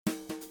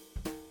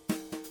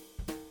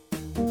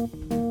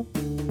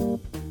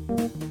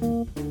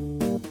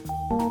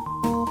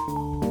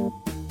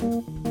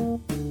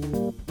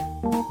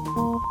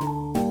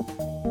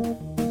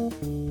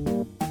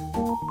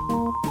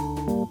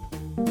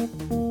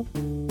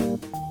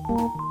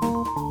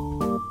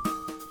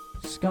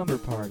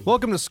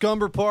Welcome to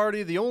Scumber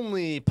Party, the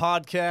only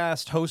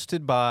podcast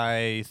hosted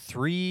by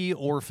 3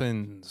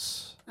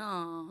 orphans.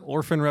 Aww.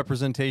 Orphan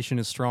representation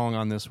is strong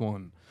on this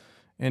one.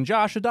 And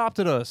Josh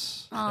adopted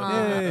us.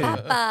 Yay.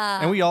 Papa.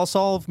 And we all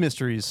solve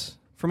mysteries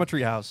from a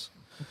treehouse.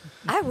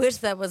 I wish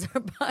that was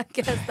our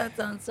podcast. That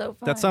sounds so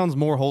fun. That sounds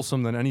more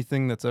wholesome than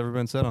anything that's ever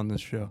been said on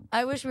this show.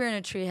 I wish we were in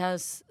a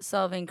treehouse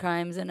solving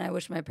crimes, and I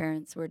wish my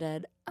parents were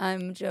dead.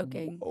 I'm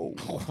joking.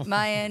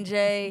 Maya and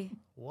Jay,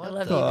 what I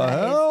love the you guys.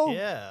 hell?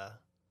 Yeah.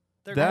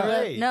 They're That-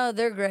 great. No,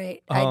 they're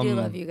great. I do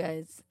love you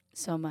guys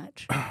so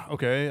much.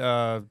 Okay,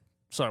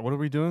 sorry, what are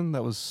we doing?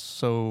 That was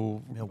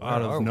so Yeah, where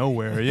out are of we?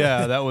 nowhere.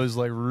 Yeah, that was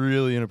like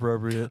really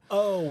inappropriate.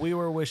 Oh, we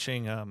were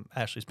wishing Oh,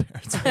 Ashley's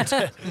parents were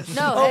dead.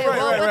 No, hey,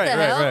 well, what the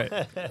hell?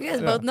 right. You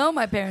guys both know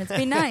my parents.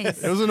 Be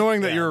nice. It was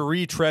annoying that you were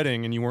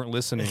retreading and you weren't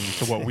listening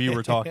to what we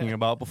were talking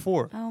about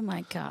before. Oh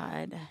my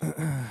God.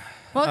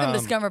 Welcome to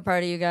Scumber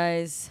Party, you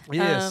guys.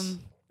 Yes.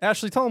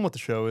 Ashley, tell them what the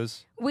show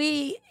is.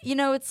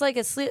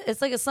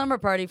 It's like a slumber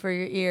party for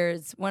your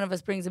ears. One of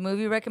us brings a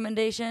movie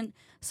recommendation.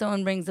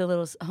 Someone brings a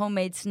little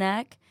homemade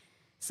snack.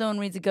 Someone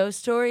reads a ghost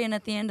story, and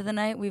at the end of the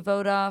night, we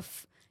vote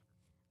off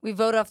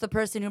the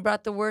person who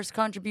brought the worst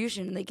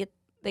contribution, and they get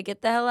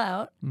the hell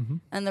out,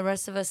 and the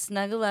rest of us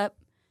snuggle up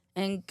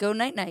and go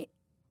night night.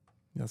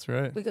 That's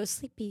right. We go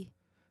sleepy.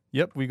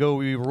 Yep, we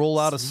roll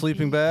out a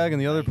sleeping bag, and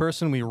the other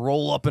person we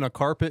roll up in a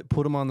carpet,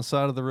 put them on the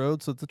side of the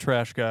road so that the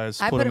trash guys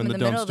I put them in the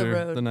middle of the dumpster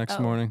road. the next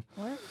Oh, morning.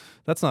 What?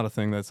 That's not a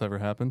thing that's ever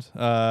happened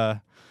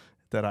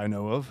that I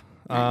know of.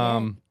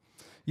 Not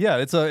Yeah,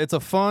 it's a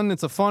fun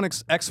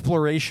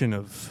exploration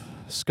of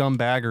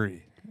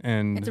scumbaggery,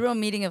 and It's a real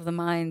meeting of the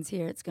minds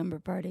here at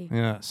Scumber Party.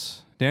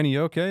 yes, Danny,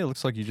 you okay? It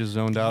looks like you just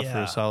zoned out for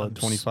Yeah, a solid I'm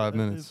 25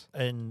 minutes.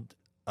 And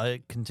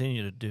I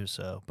continue to do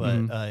so, but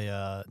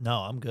no,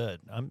 I'm good.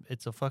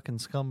 It's a fucking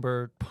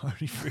Scumber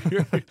party for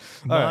your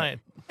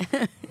mind.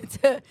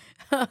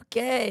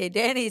 Okay,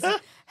 Danny's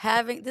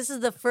this is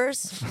the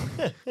first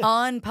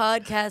on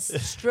podcast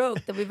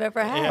stroke that we've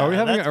ever had. Yeah, Are we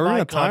that's in my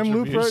a time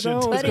loop right contribution now?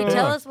 to What's Buddy, going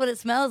tell on? us what it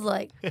smells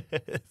like.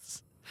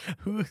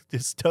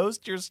 Is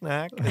toast your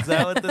snack? Is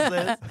that what this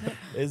is?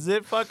 Is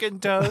it fucking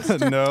toast?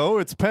 No,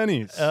 it's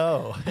pennies.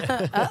 Oh.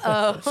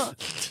 Uh-oh.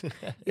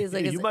 He's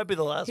like, you might be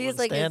the last one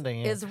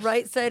standing. is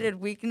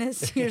right-sided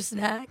weakness your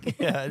snack?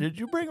 Yeah, did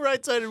you bring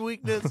right-sided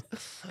weakness?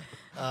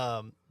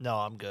 No,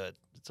 I'm good.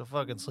 It's a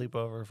fucking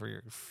sleepover for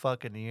your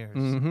fucking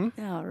ears.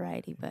 All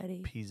righty,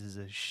 buddy. Pieces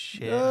of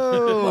shit.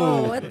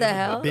 Oh, what the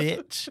hell?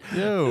 Bitch.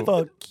 Yo,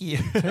 Fuck you.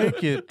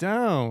 take it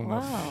down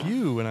Wow. a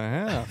few and a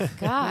half.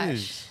 Gosh.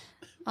 Please.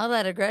 All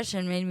that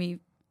aggression made me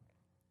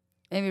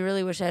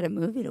really wish I had a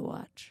movie to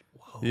watch.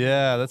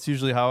 Yeah, that's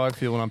usually how I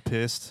feel when I'm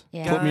pissed.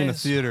 Yeah. Put me in a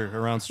Guys. theater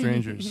around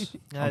strangers.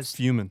 I'm Guys.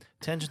 fuming.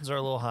 Tensions are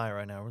a little high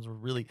right now. We're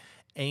really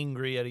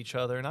angry at each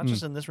other, not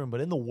just in this room,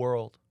 but in the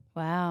world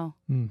Wow.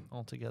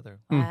 altogether.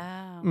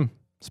 Wow.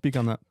 Speak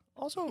on that.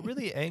 Also,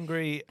 really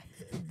angry.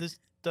 This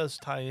does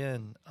tie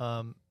in.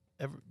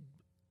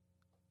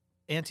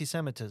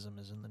 Anti-Semitism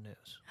is in the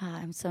news.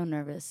 I'm so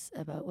nervous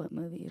about what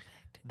movie you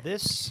picked.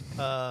 This,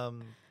 I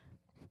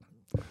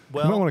might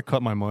well, want to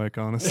cut my mic,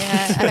 honestly.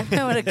 Yeah,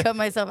 I want to cut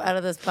myself out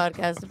of this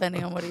podcast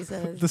depending on what he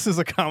says. This is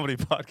a comedy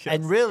podcast.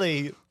 and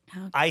really,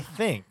 Oh, I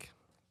think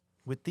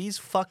with these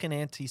fucking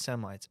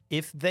anti-Semites,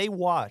 if they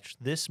watch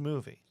this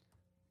movie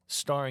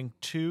starring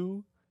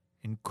 2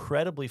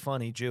 incredibly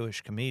funny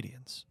Jewish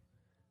comedians,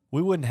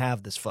 we wouldn't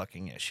have this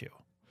fucking issue.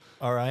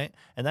 All right?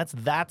 And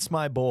that's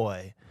My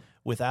Boy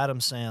with Adam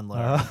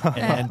Sandler and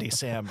Andy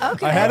Samberg.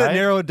 Okay. I had it Right?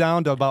 narrowed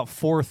down to about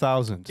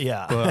 4,000.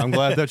 Yeah. But I'm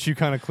glad that you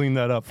kind of cleaned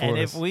that up for And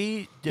us. if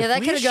we that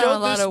we could have gone showed a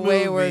lot this of way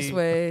movie- worse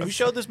ways. If we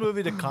showed this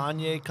movie to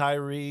Kanye,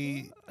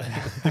 Kyrie,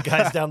 the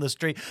guys down the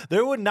street,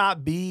 there would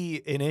not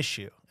be an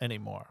issue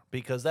anymore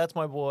because That's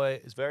My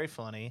Boy is very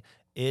funny.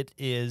 It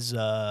is, it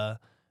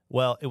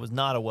was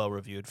not a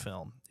well-reviewed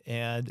film.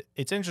 And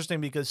it's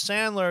interesting because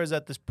Sandler is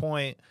at this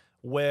point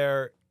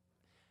where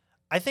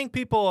I think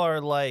people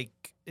are like,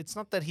 it's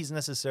not that he's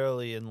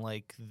necessarily in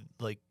like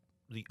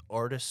the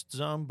artist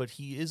zone, but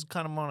he is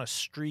kind of on a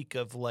streak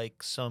of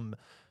like some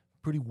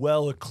pretty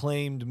well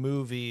acclaimed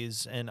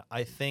movies. And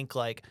I think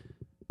like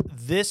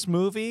this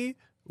movie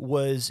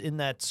was in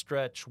that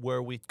stretch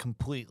where we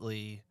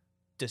completely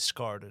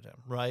discarded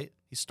him, right?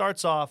 He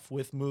starts off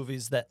with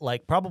movies that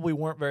like probably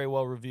weren't very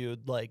well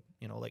reviewed, like,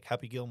 you know, like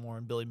Happy Gilmore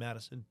and Billy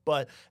Madison,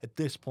 but at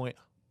this point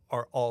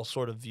are all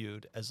sort of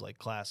viewed as like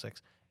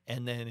classics.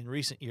 And then in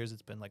recent years,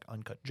 it's been like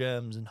Uncut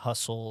Gems and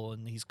Hustle,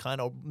 and he's kind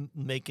of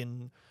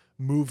making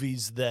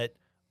movies that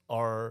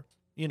are,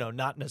 you know,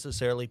 not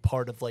necessarily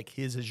part of like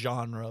his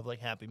genre of like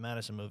Happy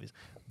Madison movies.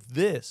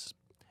 This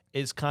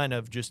is kind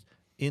of just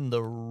in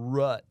the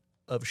rut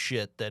of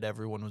shit that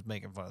everyone was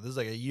making fun of. This is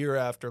like a year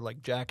after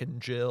like Jack and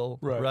Jill.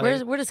 Right.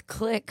 Where does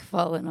Click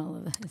fall in all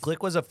of this?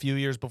 Click was a few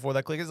years before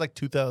that. Click is like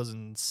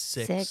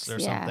 2006 or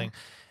something.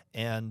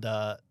 And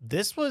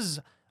this was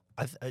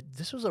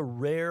a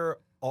rare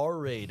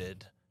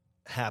R-rated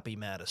Happy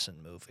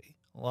Madison movie.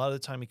 A lot of the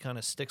time he kind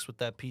of sticks with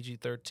that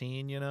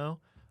PG-13, you know?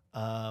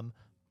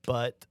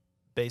 But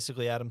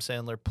basically Adam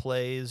Sandler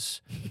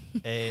plays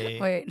a...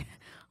 Wait,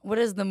 what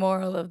is the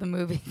moral of the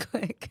movie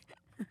Click?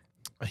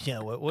 Yeah,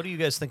 what do you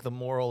guys think the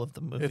moral of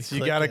the movie It's you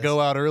Click got to is? go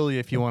out early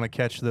if you want to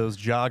catch those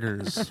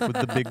joggers with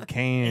the big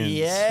cans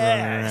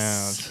running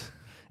around.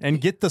 And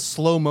get the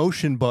slow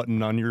motion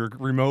button on your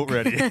remote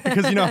ready.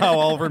 Because you know how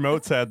all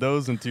remotes had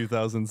those in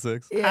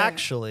 2006. Yeah.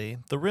 Actually,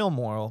 the real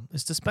moral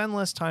is to spend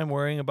less time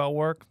worrying about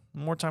work,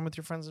 more time with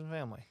your friends and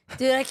family.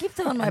 Dude, I keep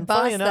telling my And boss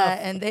funny enough- that,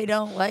 and they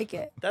don't like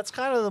it. That's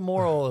kind of the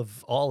moral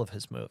of all of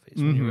his movies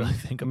when you really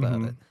think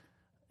about it.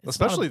 It's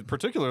not a-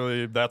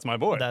 Particularly, That's My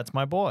Boy. That's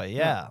My Boy,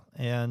 yeah.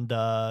 And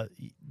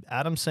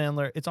Adam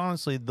Sandler, it's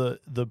honestly,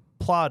 the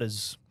plot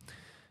is,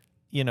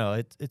 you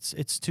know,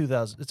 it's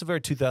 2000. It's a very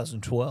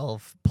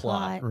 2012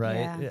 plot,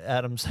 right? Yeah.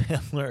 Adam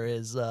Sandler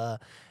is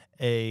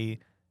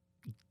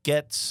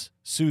gets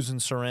Susan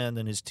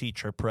Sarandon, his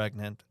teacher,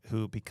 pregnant,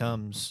 who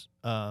becomes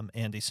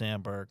Andy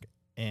Samberg,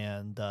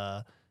 and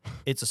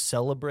it's a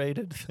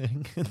celebrated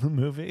thing in the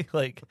movie.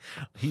 Like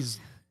he's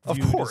Of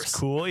viewed as course.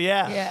 cool,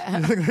 yeah. Yeah.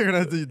 You think they're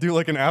going to do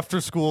like an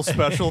after-school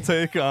special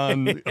take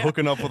on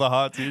hooking up with a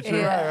hot teacher?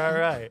 Yeah.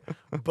 Right.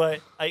 But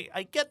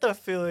I get the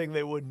feeling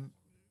they wouldn't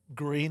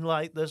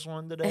greenlight this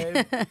one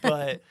today.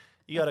 But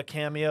you got a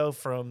cameo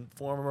from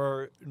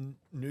former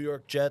New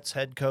York Jets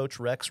head coach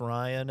Rex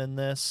Ryan in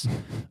this.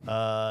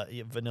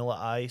 Vanilla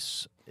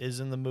Ice is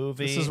in the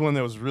movie. This is when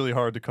it was really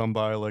hard to come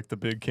by like the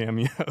big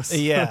cameos.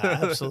 Yeah,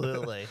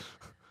 absolutely.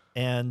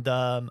 And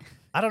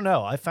I don't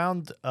know. I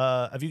found.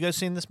 Have you guys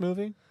seen this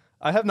movie?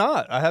 I have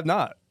not. I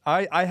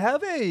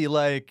have a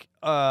like.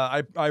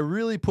 I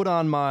really put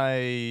on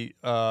my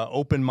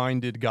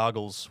open-minded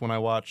goggles when I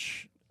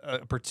watch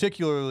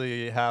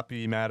particularly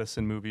Happy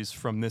Madison movies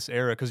from this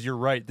era, because you're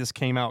right. This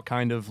came out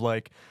kind of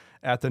like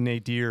at the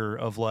nadir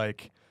of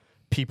like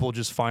people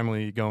just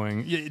finally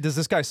going, does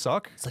this guy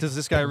suck? It's like Does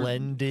this guy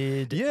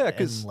blended? Yeah,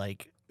 'cause-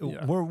 like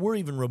Yeah. we're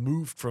even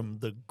removed from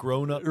the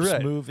grown-ups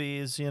Right.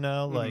 movies, you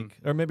know, like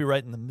or maybe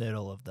right in the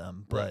middle of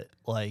them. But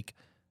like,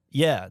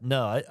 yeah,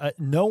 no,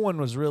 no one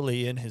was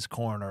really in his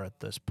corner at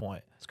this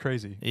point. It's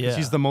crazy. 'Cause Yeah.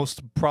 he's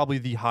probably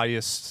the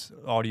highest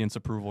audience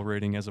approval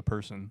rating as a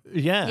person.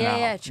 Yeah,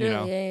 Yeah, you truly.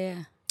 know. Yeah.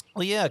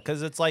 Well, yeah,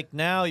 because it's like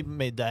now he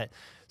made that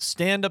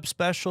stand-up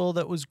special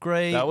that was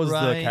great. That was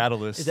right? the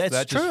catalyst. That's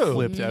that true. just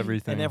flipped Mhm.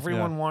 everything. And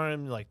everyone wanted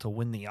him like to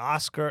win the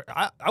Oscar.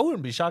 I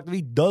wouldn't be shocked if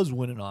he does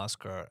win an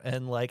Oscar.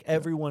 And like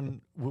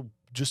everyone will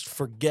just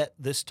forget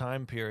this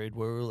time period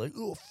where we're like,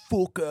 oh,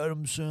 fuck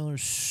Adam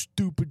Sandler's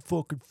stupid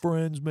fucking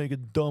friends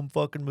making dumb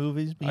fucking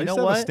movies. But I you used know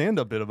to have what? a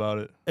stand-up bit about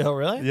it. Oh,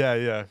 really?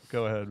 Yeah.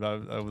 Go ahead.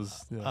 I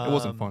was. Yeah, it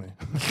wasn't funny.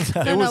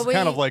 No, it was we-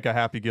 kind of like a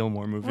Happy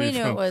Gilmore movie. We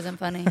knew from- it wasn't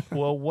funny.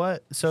 Well,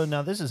 what? So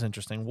now this is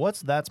interesting.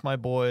 What's That's My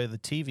Boy, the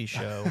TV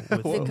show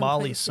with The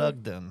Molly complete-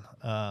 Sugden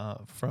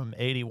from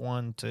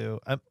 81 to,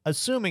 I'm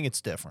assuming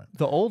it's different.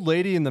 The old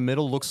lady in the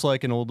middle looks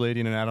like an old lady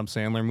in an Adam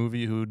Sandler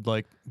movie who'd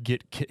like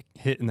get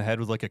hit in the head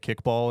with like a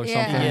kickball or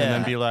Yeah. something, Yeah. and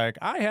then be like,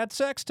 "I had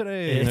sex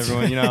today," and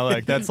everyone, you know,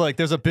 like that's like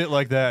there's a bit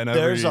like that, and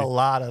There's a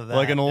lot of that.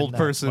 like an in old That's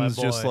My person's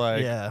just Boy.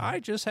 like, yeah. "I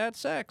just had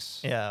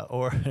sex." Yeah,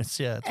 or it's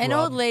An Rob-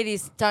 old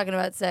lady's talking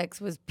about sex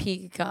was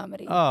peak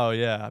comedy. Oh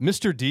yeah,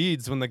 Mr.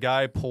 Deeds when the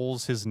guy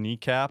pulls his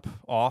kneecap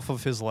off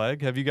of his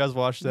leg. Have you guys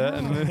watched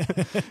that?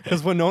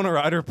 Because Winona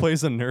Ryder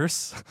plays a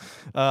nurse.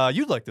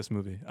 You'd like this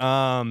movie.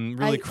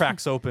 Really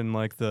cracks open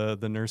like the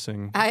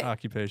nursing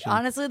occupation.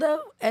 Honestly,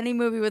 though, any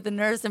movie with a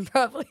nurse and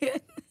probably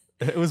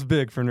It was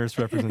big for nurse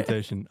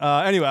representation.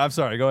 Anyway, I'm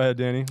sorry. Go ahead,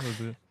 Danny. What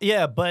was it?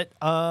 Yeah, but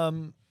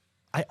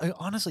I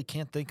honestly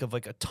can't think of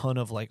like a ton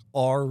of like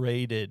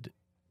R-rated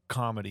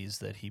comedies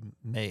that he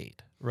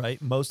made.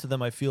 Right, most of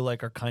them I feel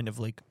like are kind of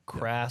like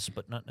crass,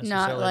 but not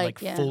necessarily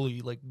like, yeah.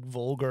 fully like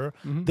vulgar.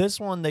 Mhm. This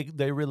one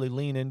they really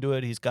lean into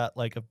it. He's got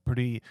like a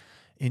pretty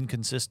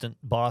inconsistent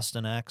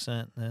Boston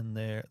accent, and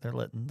they're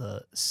letting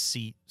the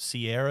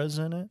Sierras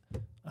in it.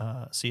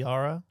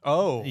 Ciara,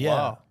 Oh, yeah.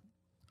 wow.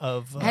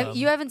 Of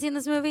you haven't seen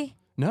this movie?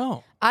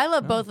 No. I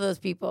love both of those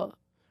people.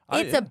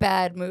 It's a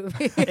bad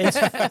movie.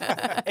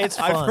 it's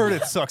fun. I've heard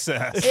it sucks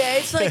ass. Yeah,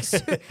 it's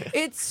like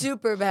it's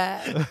super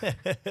bad.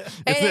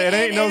 It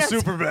ain't no and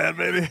super bad,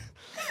 baby.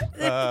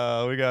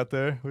 We got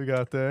there.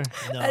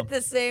 No. At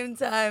the same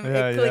time,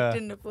 Yeah, it clicked yeah.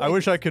 into place. I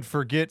wish I could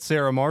forget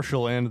Sarah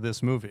Marshall and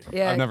this movie.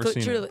 Yeah, I've never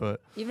seen truly. it,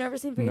 but You've never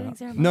seen Forgetting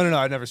Sarah? no.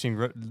 I've never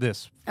seen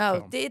this.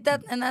 Oh,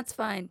 film. and that's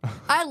fine.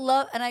 I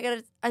love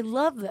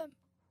them.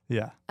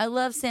 Yeah. I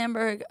love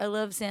Sandberg. I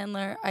love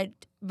Sandler.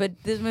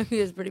 But this movie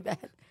is pretty bad.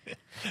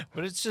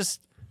 But it's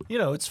just,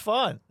 it's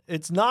fun.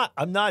 It's not,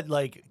 I'm not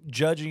like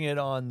judging it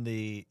on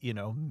the,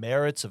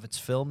 merits of its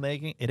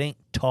filmmaking. It ain't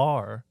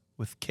Tar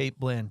with Cate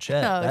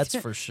Blanchett. No, That's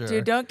for sure.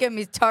 Dude, don't get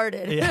me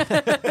started. Yeah.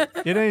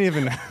 It ain't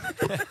even.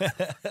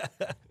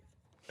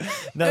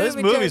 No, this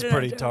Movie movie's turned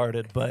pretty into-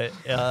 tard, but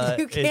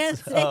You can't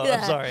it's, say oh,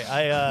 that. I'm sorry.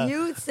 I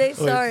You say wait,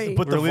 sorry.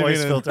 Put the We're leaving voice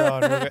it in. filter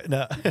on.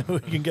 No, we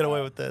can get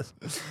away with this.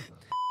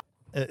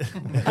 Oh,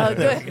 There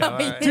good. we go, all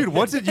right. Dude,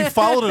 what's it? You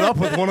followed it up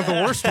with one of the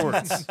worst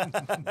words.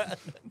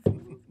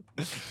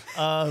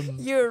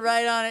 You were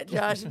right on it,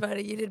 Josh,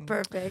 buddy. You did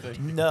perfect.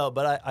 No,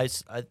 but I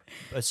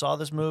saw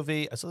this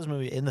movie. I saw this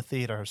movie in the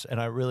theaters, and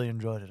I really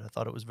enjoyed it. I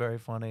thought it was very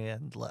funny,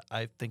 and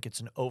I think it's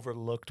an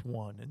overlooked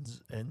one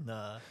in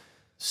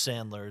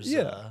Sandler's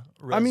resume.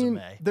 I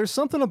mean, there's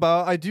something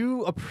about, I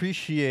do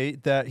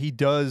appreciate that he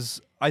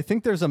does, I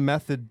think there's a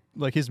method,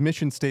 like his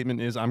mission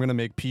statement is, I'm going to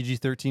make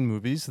PG-13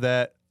 movies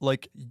that,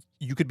 like,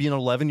 you could be an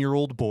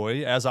 11-year-old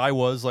boy, as I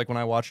was, like, when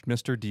I watched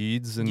Mr.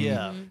 Deeds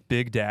and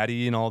Big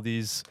Daddy and all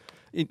these,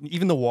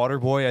 even The Water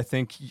Boy, I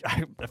think,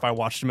 if I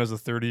watched him as a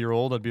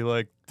 30-year-old, I'd be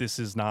like, this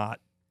is not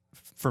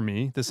for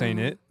me, this ain't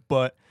it,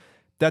 but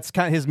that's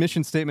kind of his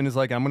mission statement is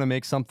like, I'm going to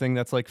make something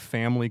that's like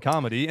family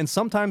comedy. And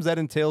sometimes that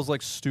entails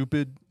like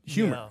stupid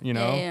humor, you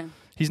know? Yeah.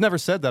 He's never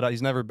said that.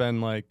 He's never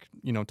been like,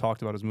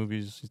 talked about his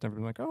movies. He's never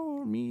been like,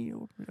 oh, me.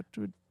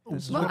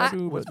 This is Well, what I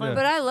do. But,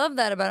 But I love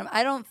that about him.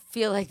 I don't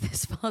feel like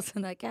this falls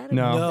in that category.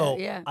 No,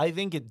 Yeah. I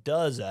think it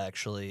does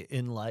actually.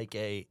 In like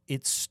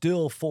it's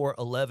still for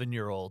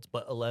 11-year-olds,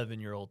 but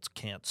 11-year-olds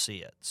can't see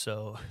it.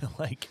 So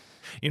like,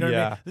 you know what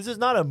I mean? This is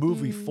not a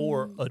movie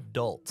for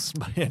adults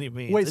by any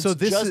means. Wait, it's so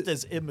this just is-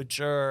 as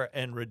immature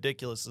and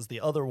ridiculous as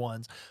the other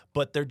ones,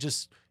 but they're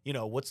just.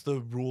 What's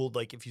the rule?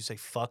 Like, if you say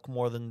fuck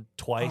more than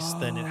twice,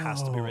 then it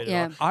has to be rated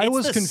Yeah. R. I It's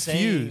was the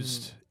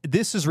confused. same-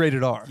 This is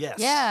rated R. Yes.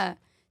 Yeah.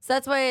 So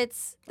that's why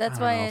it's. That's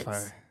I why don't know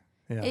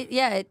it's.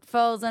 if I- It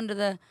falls under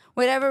the.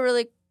 Whatever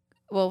really.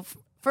 Well,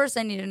 first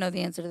I need to know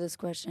the answer to this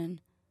question.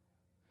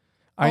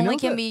 I Only know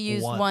can that- be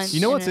used once. once.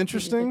 You know in what's a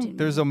interesting? PG-13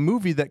 There's a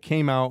movie that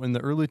came out in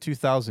the early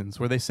 2000s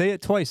where they say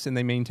it twice and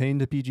they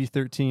maintained a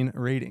PG-13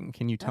 rating.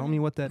 Can you tell me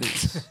what that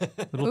is?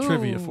 Little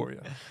trivia Ooh. for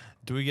you.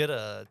 Do we get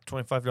a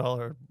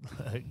 $25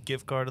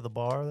 gift card to the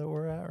bar that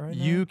we're at right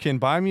now? You can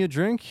buy me a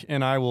drink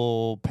and I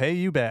will pay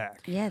you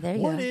back. Yeah, there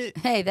you What go. it-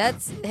 Hey,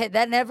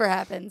 that never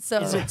happens.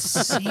 So Is it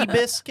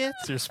Seabiscuit?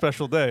 It's your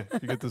special day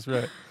if you get this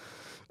right.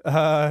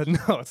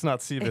 No, it's not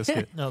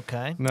Seabiscuit.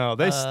 Okay. No,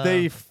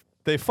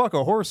 they fuck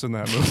a horse in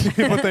that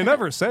movie, but they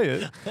never say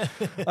it.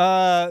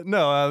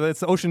 No,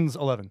 it's Ocean's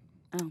 11.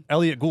 Oh.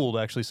 Elliot Gould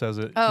actually says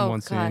it in Oh one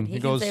God, scene. he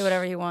can goes, say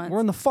whatever he wants. "We're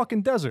in the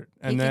fucking desert,"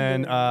 and He can do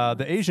then whatever he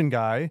the Asian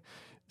guy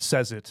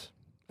says it,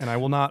 and I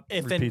will not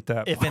repeat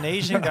that. If an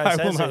Asian guy I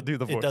will says not it, do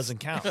the it voice. doesn't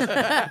count.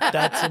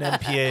 That's an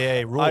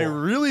MPAA rule. I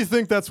really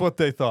think that's what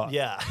they thought.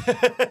 yeah.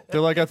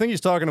 They're like, I think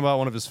he's talking about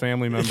one of his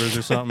family members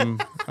or something.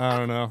 I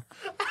don't know.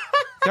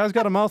 Guy's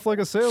got a mouth like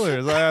a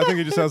sailor's. I think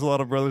he just has a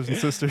lot of brothers and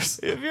sisters.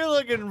 If you're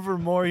looking for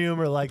more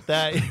humor like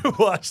that, you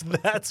watch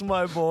That's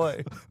My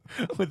Boy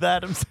with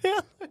Adam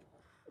Sandler.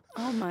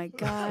 Oh my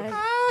God.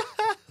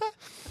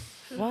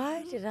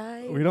 Why did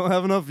I We don't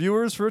have enough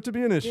viewers for it to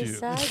be an issue.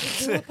 decide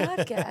to do a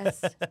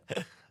podcast?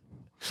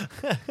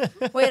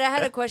 Wait, I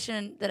had a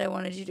question that I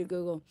wanted you to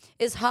Google.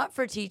 Is Hot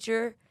for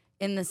Teacher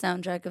in the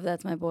soundtrack of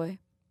That's My Boy?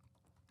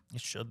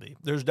 It should be.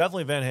 There's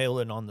definitely Van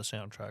Halen on the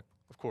soundtrack.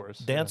 Of course.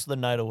 Dance the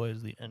Night Away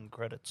is the end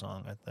credit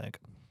song, I think.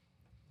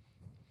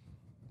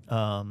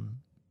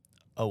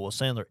 Oh, well,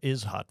 Sandler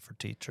is Hot for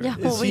Teacher. Yeah.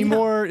 Is Well, he we know-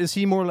 more? Is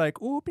he more like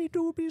oopie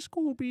doopie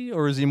Scooby,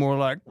 or is he more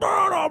like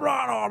blah blah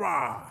blah blah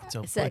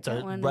blah?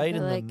 Second one, I right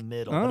feel in like. the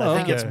middle. Oh, But I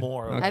think it's okay.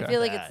 more. of Okay. I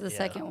feel like that, it's the yeah.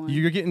 second one.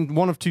 You're getting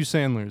one of two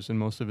Sandlers in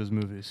most of his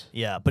movies.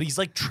 Yeah, but he's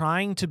like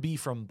trying to be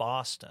from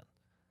Boston.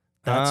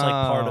 That's like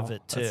part of Oh,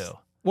 it too. that's-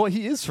 Well,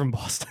 he is from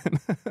Boston.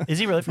 Is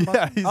he really from Yeah,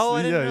 Boston? he's- Oh,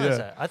 I didn't yeah, realize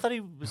yeah. that. I thought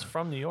he was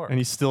from New York. And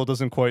he still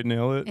doesn't quite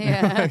nail it.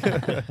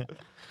 Yeah.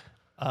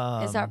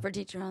 Um, Is Hot for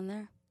Teacher on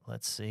there?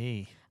 Let's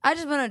see. I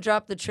just want to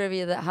drop the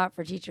trivia that Hot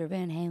for Teacher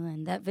Van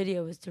Halen, that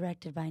video was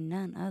directed by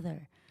none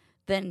other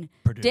than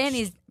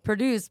Produced.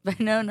 produced by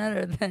none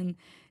other than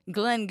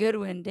Glenn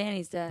Goodwin,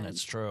 Danny's dad.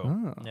 That's true.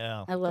 Oh.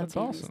 Yeah. I love That's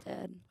Danny's awesome.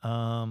 dad.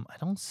 I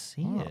don't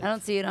see Oh. it. I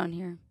don't see it on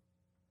here.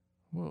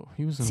 Whoa,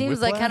 he was in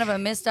Seems like kind of Whiplash?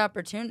 a missed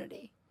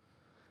opportunity.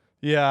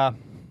 Yeah.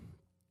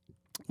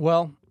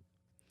 Well,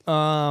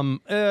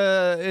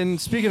 and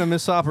speaking of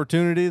missed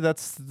opportunity,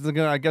 that's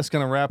I guess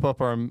gonna wrap up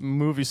our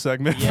movie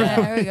segment. Yeah,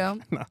 there we go.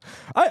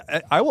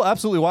 I will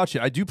absolutely watch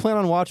it. I do plan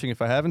on watching.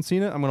 If I haven't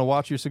seen it, I'm gonna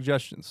watch your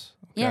suggestions.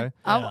 Okay? Yeah,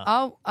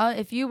 I'll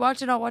if you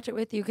watch it, I'll watch it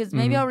with you because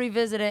maybe I'll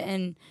revisit it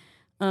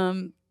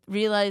and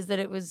realize that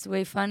it was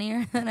way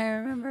funnier than I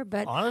remember.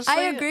 But Honestly,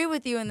 I agree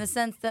with you in the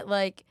sense that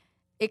like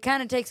it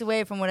kind of takes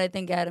away from what I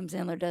think Adam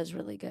Sandler does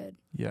really good.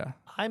 Yeah.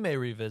 I may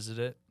revisit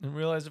it and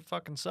realize it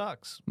fucking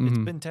sucks. It's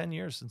been 10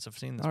 years since I've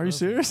seen this. Are you movie.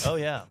 serious? Oh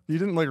yeah. You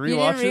didn't like You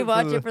rewatch didn't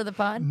rewatch it? it for the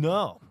pod?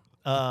 No.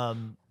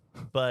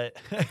 But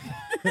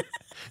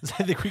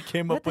I think we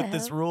came What up the with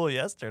this hell? rule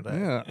yesterday.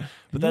 Yeah.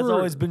 But that's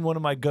always been one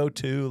of my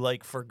go-to,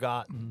 like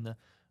forgotten,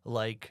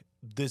 like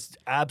this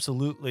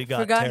absolutely got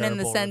Forgotten in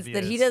the terrible sense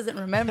that he reviews. doesn't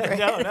remember it.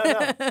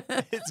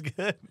 No. It's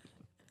good.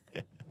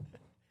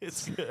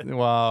 It's good.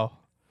 Wow.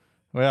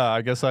 Well, yeah,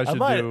 I guess I should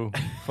might- do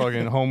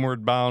fucking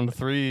Homeward Bound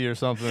 3 or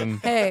something.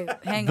 Hey,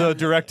 hang The on.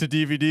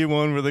 direct-to-DVD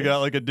one where they got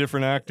like a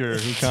different actor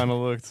who kind of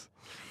looked.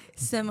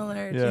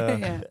 Similar. Yeah.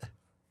 Yeah.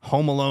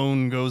 Home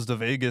Alone Goes to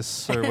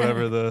Vegas or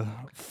whatever the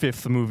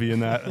 5th movie in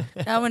that.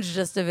 That one's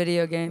just a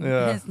video game.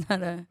 Yeah. It's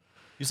not a.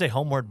 You say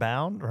Homeward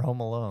Bound or Home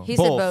Alone? He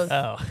Both. said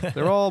both. Oh.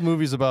 They're all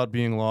movies about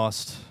being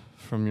lost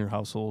from your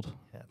household.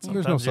 Yeah, There's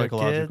no sometimes you're a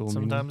psychological kid,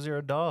 meaning. sometimes you're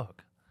a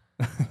dog.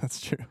 That's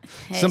true.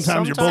 Hey,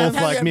 Sometimes you're both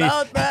sometimes like me.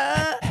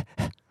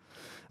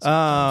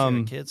 Sometimes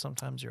you're a kid,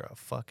 sometimes you're a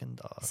fucking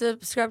dog.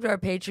 Subscribe to our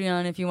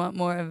Patreon if you want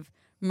more of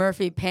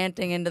Murphy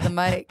panting into the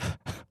mic.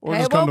 Or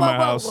Hey, just come to whoa, my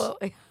whoa, house. whoa.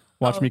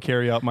 Watch Oh. me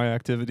carry out my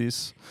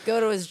activities. Go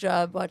to his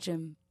job. Watch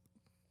him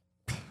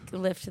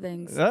lift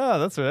things. Ah,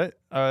 that's right.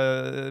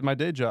 My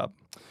day job.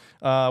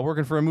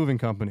 Working for a moving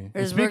company. And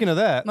His speaking work- of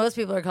that, Most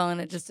people are calling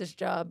it just his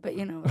job, but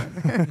you know,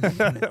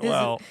 whatever.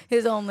 well,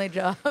 his only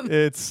job.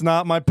 it's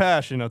not my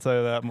passion, I'll tell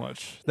you that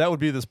much. That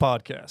would be this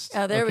podcast.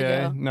 Oh, there we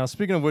okay? go. Now,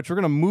 speaking of which, we're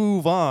going to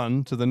move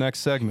on to the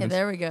next Okay, segment.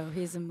 there we go.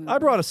 He's a movie. I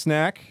brought a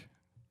snack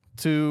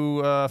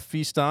to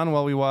feast on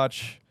while we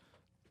watch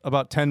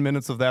about 10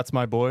 minutes of That's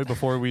My Boy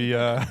before we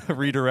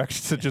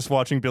redirect to just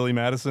watching Billy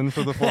Madison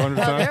for the 400th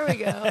Oh, time. there we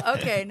go.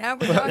 Okay, now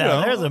we're You talking.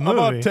 Yeah, there's a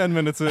About movie. 10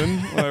 minutes in,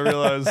 when I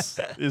realize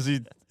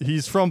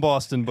he's from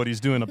Boston, but he's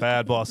doing a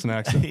bad Boston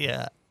accent.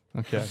 Yeah.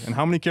 Okay. And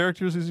how many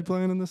characters is he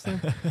playing in this thing?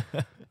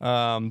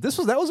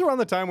 That was around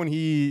the time when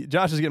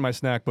Josh is getting my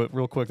snack, but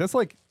real quick, that's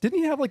like, didn't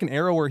he have like an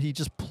era where he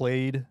just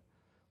played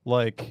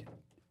like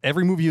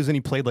every movie he was in,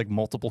 he played like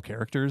multiple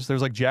characters?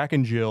 There's like Jack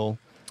and Jill.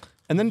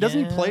 And then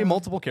doesn't he play Yeah.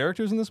 multiple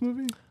characters in this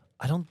movie?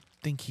 I don't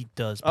think he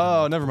does.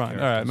 Oh, never mind.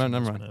 All right, never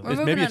mind. We're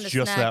moving Maybe on it's to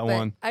just snack, that but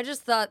one. I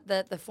just thought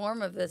that the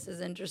form of this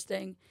is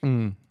interesting.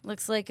 Mm.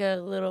 Looks like a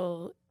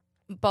little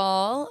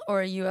ball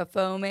or a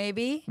UFO,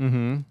 maybe.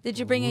 Mm-hmm. Did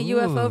you bring a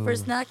UFO for Ooh.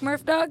 snack,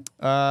 Murph Dog?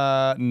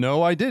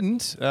 No, I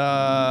didn't,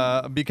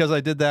 because I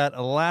did that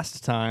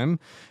last time,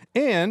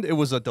 and it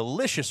was a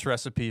delicious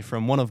recipe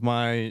from one of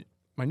my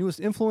newest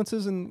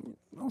influences, and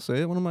I'll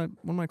say it, one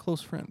of my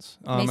close friends.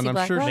 Macy And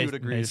I'm sure Blackwell? she would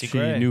agree Macy if she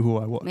Gray. knew who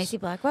I was. Macy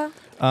Blackwell?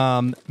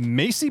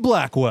 Macy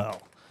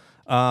Blackwell,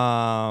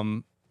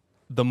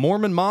 the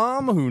Mormon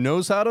mom who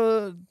knows how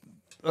to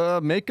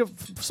make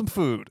some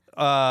food.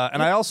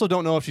 And I also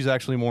don't know if she's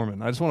actually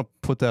Mormon. I just want to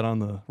put that on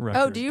the record.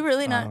 Oh, do you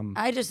really not? Um,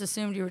 I just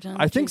assumed you were telling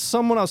I the think truth.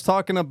 someone I was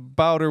talking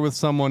about her with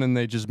someone, and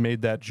they just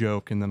made that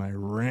joke, and then I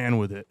ran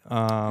with it.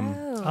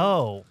 Oh.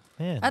 Oh,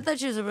 man. I thought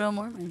she was a real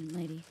Mormon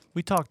lady.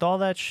 We talked all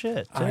that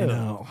shit, too. I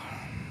know.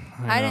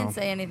 I know. didn't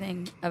say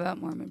anything about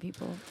Mormon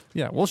people.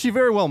 Yeah, well, she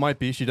very well might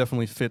be. She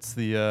definitely fits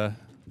the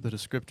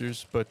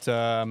descriptors, but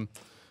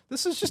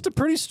this is just a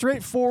pretty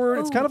straightforward.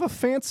 It's Ooh. kind of a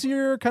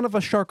fancier, kind of a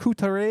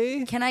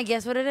charcuterie. Can I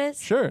guess what it is?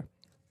 Sure.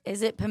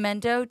 Is it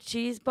pimento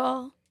cheese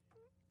ball?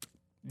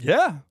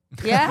 Yeah.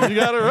 Yeah? You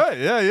got it right.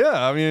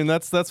 Yeah. I mean,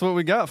 that's what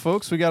we got,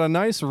 folks. We got a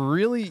nice,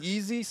 really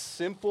easy,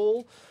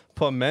 simple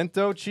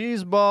pimento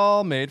cheese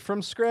ball made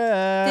from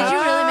scratch. Did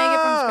you really make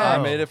it from I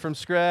scratch? made it from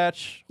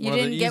scratch. You One of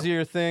the didn't get-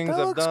 easier things That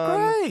I've looks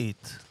done. great.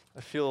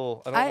 I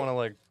don't I- want to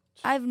like.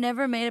 I've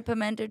never made a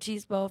pimento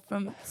cheese ball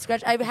from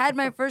scratch. I've had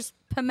my first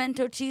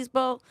pimento cheese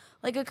ball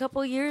like a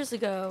couple years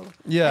ago.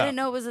 Yeah. I didn't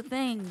know it was a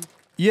thing.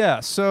 Yeah.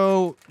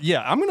 So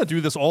I'm gonna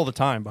do this all the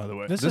time. By the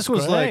way, This is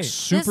was like great.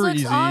 super this looks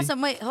easy. awesome.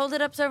 Wait, hold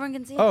it up so everyone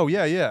can see it. Oh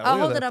yeah. I'll Look at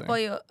hold it that up thing. while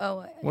you.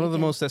 Oh, One of the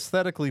okay. most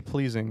aesthetically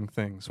pleasing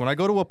things. When I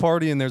go to a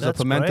party and there's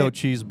That's a pimento great.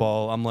 cheese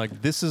ball, I'm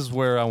like, this is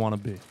where I want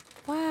to be.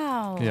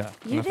 Wow. Yeah,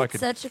 and You if I did could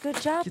such a good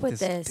job Get with this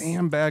this.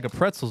 damn bag of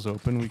pretzels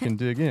open, we can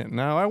dig in.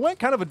 Now, I went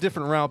kind of a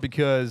different route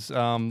because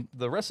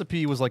the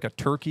recipe was like a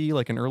turkey,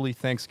 like an early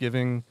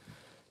Thanksgiving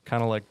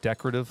kind of like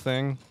decorative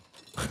thing.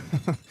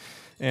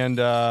 And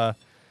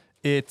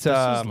This is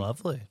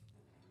lovely.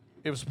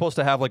 it was supposed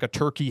to have like a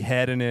turkey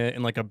head in it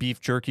and like a beef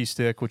jerky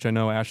stick, which I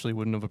know Ashley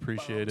wouldn't have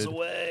appreciated.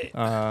 away.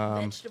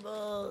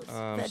 Vegetables.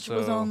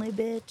 Vegetables so- only,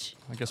 bitch.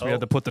 I guess we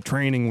had to put the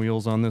training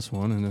wheels on this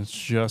one, and it's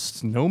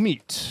just no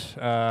meat.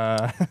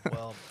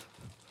 Well,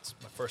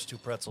 my first two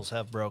pretzels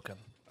have broken.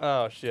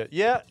 Oh, shit.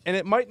 Yeah, and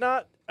it might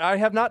not. I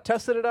have not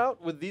tested it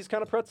out with these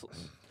kind of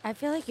pretzels. I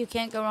feel like you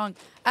can't go wrong.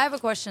 I have a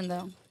question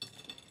though,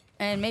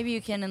 and maybe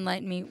you can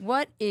enlighten me.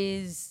 What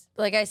is,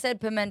 like I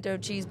said, pimento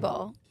cheese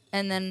ball,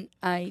 and then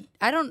I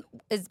don't.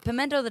 Is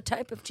pimento the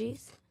type of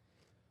cheese,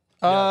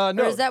 No.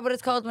 or is that what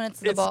it's called when it's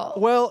the ball?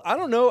 Well, I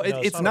don't know. No,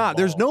 it's It's not a not.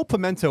 There's ball. no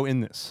pimento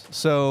in this.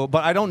 So,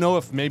 but I don't know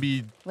if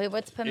maybe Wait,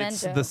 what's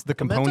pimento? it's the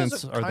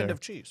components are there.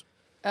 cheese.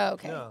 Oh,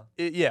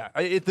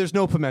 okay. There's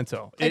no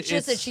pimento. It's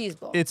just a cheese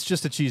ball. It's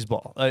just a cheese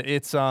ball.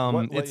 It's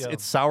yeah.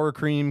 it's sour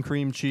cream,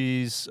 cream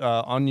cheese,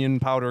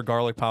 onion powder,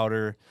 garlic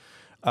powder.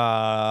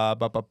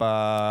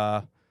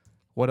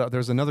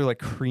 There's another like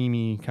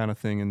creamy kind of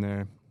thing in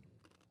there.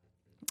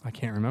 I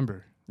can't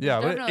remember. Yeah,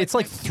 There's but definitely it's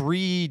like cream.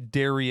 3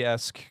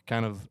 dairy-esque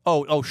kind of.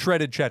 Oh,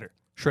 shredded cheddar.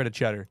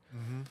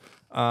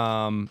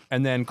 And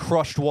then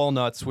crushed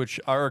walnuts, which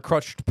are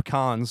crushed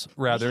pecans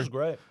rather. This is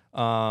great.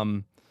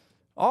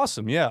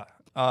 Awesome, yeah.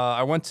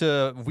 I went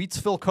to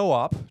Wheatsville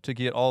Co-op to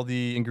get all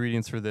the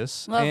ingredients for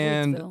this, Love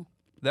and Wheatsville.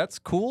 That's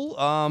cool.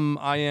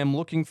 I am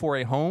looking for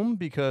a home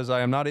because I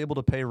am not able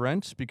to pay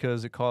rent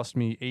because it cost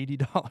me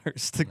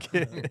 $80 to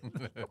get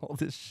all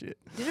this shit.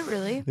 Did it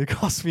really? It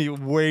cost me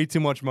way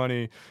too much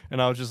money,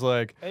 and I was just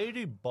like,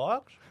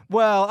 $80?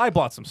 well, I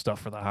bought some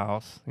stuff for the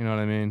house. You know what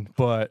I mean?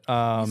 But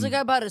It's like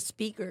I bought a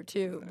speaker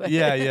too. But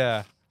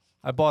yeah.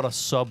 I bought a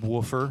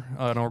subwoofer,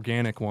 an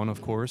organic one,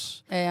 of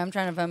course. Hey, I'm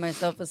trying to find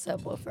myself a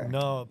subwoofer.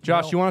 No.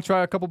 Josh, you want to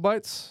try a couple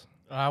bites?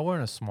 We're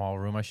in a small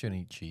room. I shouldn't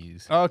eat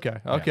cheese.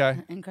 Okay.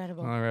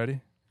 Incredible.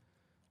 Alrighty.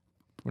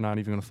 We're not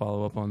even going to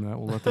follow up on that.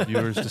 We'll let the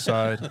viewers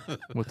decide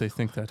what they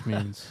think that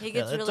means. He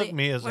gets it really took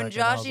me a when second. I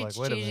Josh was eats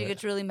like, wait a cheese, he minute.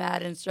 gets really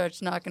mad and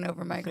starts knocking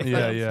over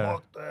microphones. Yeah.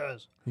 Fuck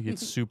this. He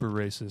gets super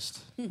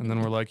racist. And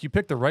then we're like, you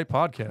picked the right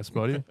podcast,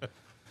 buddy.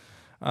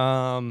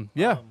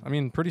 I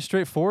mean, pretty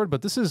straightforward,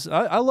 but this is,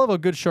 I love a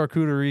good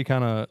charcuterie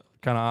kind of,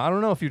 I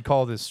don't know if you'd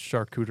call this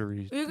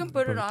charcuterie. You can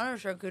put it but- on a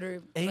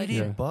charcuterie. 80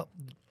 Yeah. bucks.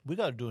 We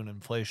got to do an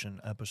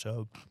inflation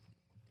episode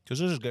because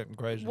this is getting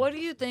crazy. What do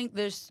you think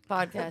this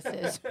podcast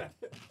is?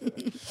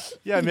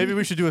 Yeah, maybe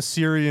we should do a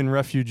Syrian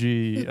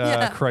refugee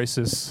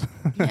crisis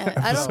Yeah,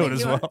 I don't episode think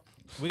as you well.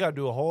 We got to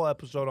do a whole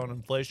episode on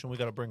inflation. We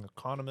got to bring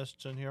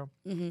economists in here.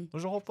 Mm-hmm.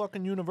 There's a whole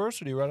fucking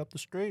university right up the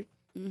street.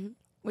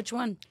 Which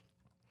one?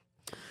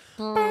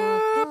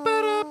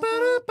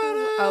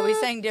 Oh, we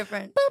sang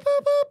different.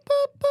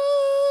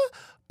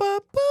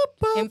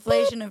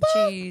 Inflation of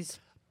cheese.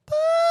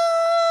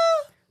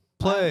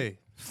 Play,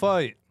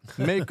 fight,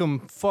 make them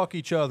fuck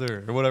each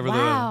other or whatever.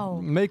 Wow.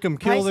 Make them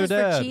kill Prices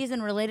their dad. for cheese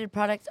and related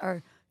products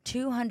are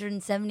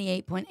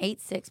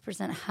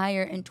 278.86%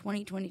 higher in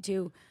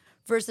 2022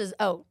 versus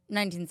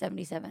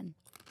 1977.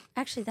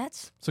 Actually,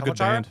 that's It's a How good much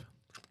higher? band.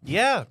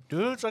 Yeah,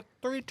 dude, it's like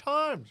 3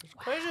 times. It's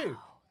crazy.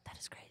 that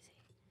is crazy.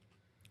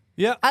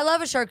 Yeah. I love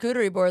a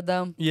charcuterie board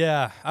though.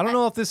 Yeah, I don't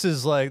know if this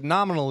is like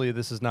nominally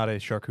this is not a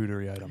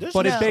charcuterie item, This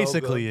but is it so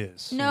basically good.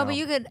 is. No, but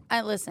you could.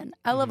 I listen.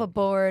 I love a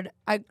board.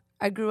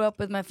 I grew up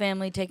with my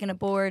family taking a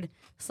board,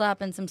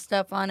 slapping some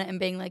stuff on it,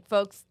 and being like,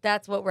 "Folks,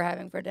 that's what we're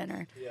having for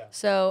dinner." Yeah.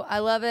 So I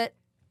love it.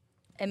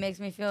 It makes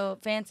me feel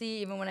fancy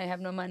even when I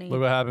have no money.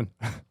 Look what happened.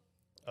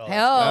 Oh,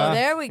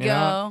 there we You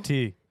know, go.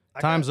 T.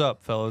 Time's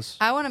up, fellas.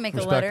 I want to make a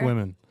Respect letter.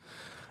 women.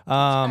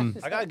 I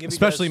gotta give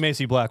Especially you guys,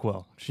 Macy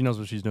Blackwell. She knows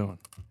what she's doing.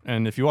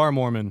 And if you are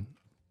Mormon,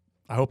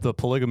 I hope the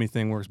polygamy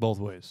thing works both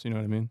ways. You know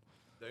what I mean?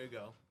 There you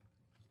go.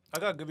 I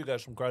gotta give you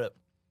guys some credit.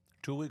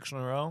 2 weeks in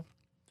a row,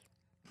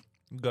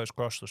 you guys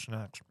crushed the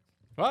snacks.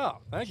 Wow,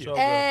 thank you. So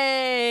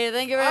Hey,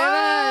 thank you very much.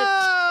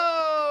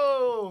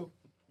 Oh!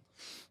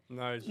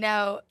 Nice.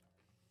 Now,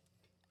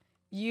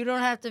 you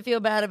don't have to feel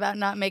bad about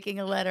not making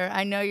a letter.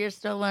 I know you're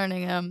still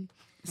learning them.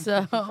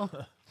 So,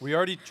 We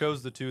already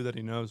chose the two that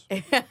he knows.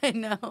 I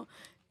know.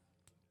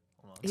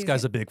 This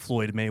guy's a big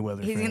Floyd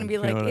Mayweather He's fan. going to be you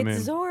like, know what I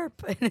it's mean? Zorp.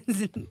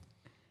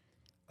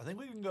 I think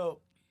we can go.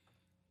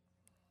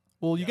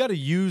 Well, you got to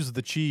use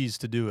the cheese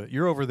to do it.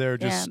 You're over there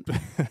just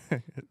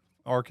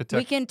architect.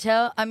 We can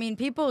tell. I mean,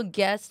 people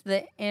guess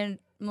that, and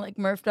like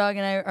Murph Dog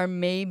and I are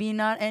maybe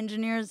not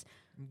engineers,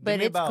 but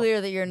me it's about- clear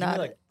that you're Give me not.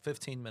 like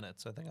 15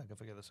 minutes. I think I can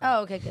figure this out.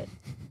 Oh, okay, good.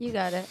 You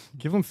got it.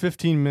 Give him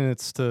 15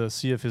 minutes to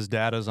see if his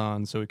data's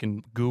on so he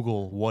can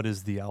Google what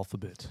is the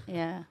alphabet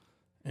Yeah.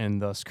 and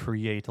thus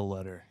create a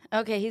letter.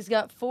 Okay, he's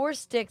got 4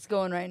 sticks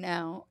going right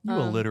now. You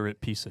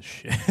illiterate piece of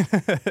shit.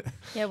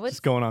 Yeah, what's What's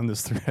going on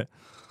this thread?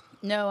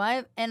 No,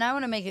 I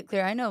want to make it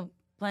clear. I know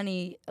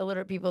plenty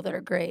illiterate people that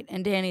are great,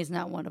 and Danny's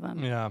not one of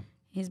them. Yeah.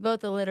 He's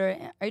both illiterate.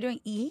 Are you doing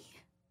E?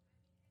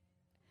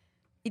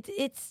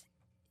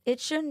 It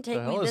shouldn't take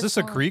The me hell? Is this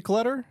this a long. Greek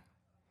letter?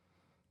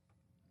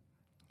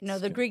 No,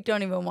 the Greek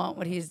don't even want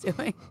what he's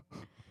doing.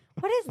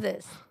 What is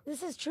this?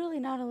 This is truly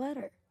not a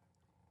letter.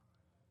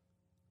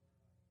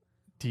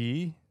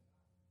 D?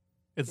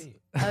 It's D.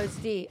 Oh, it's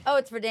D. Oh,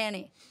 it's for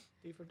Danny.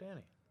 D for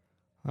Danny.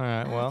 all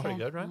right. Well, Okay.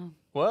 good, right? Oh.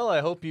 well,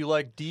 I hope you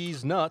like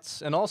D's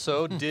nuts and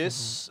also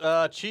dis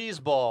cheese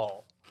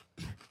ball.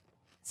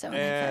 So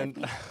And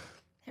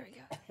there we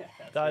go.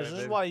 Guys,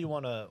 this is why you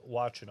want to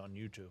watch it on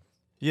YouTube.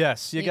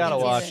 yes, you You gotta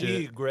can watch see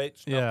See it. great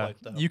stuff Yeah, like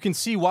that. you can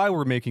see why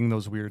we're making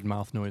those weird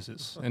mouth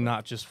noises and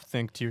not just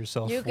think to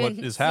yourself You what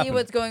can is see happening.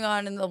 what's going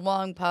on in the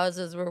long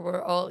pauses where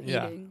we're all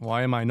Yeah. eating.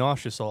 Why am I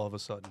nauseous all of a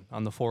sudden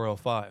on the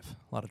 405?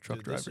 A lot of truck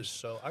Dude, this drivers. is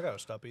so. I gotta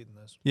stop eating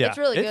this. Yeah, It's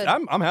really good.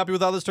 I'm happy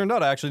with how this turned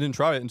out. I actually didn't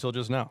try it until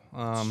just now.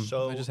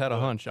 So I just had a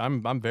good. hunch.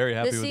 I'm very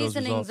happy The with those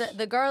seasonings, results.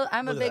 the garlic.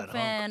 I'm a Look at big that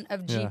fan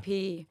of Yeah.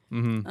 GP.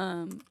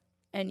 Mm-hmm.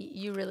 And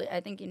you really, I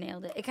think you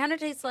nailed it. It kind of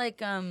tastes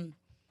like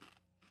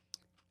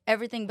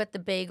everything but the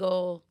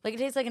bagel. Like it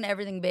tastes like an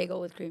everything bagel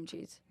with cream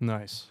cheese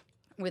Nice.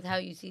 with how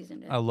you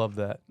seasoned it. I love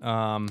that.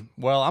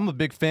 Well, I'm a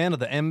big fan of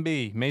the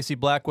MB. Macy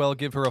Blackwell,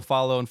 give her a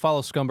follow and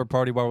follow Scumber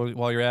Party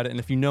while you're at it. And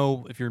if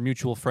you're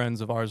mutual friends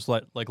of ours,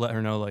 let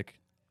her know. Like,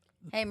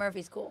 Hey,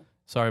 Murphy's cool.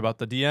 sorry about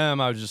the DM.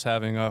 I was just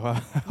having a He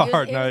was,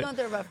 hard he was night, going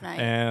through a rough night.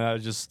 and I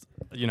just,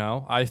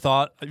 I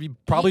thought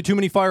probably too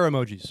many fire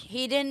emojis.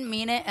 He didn't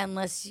mean it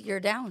unless you're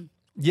down.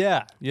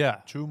 Yeah.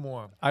 2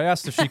 more. I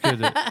asked if she could.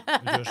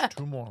 Just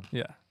 2 more.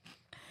 Yeah.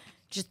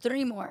 Just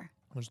 3 more.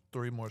 There's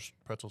 3 more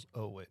pretzels.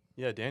 Oh, wait.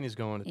 Yeah, Danny's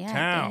going to Yeah,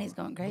 town. Danny's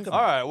going crazy.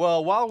 All right,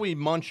 well, while we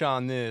munch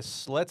on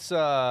this, let's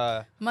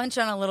Munch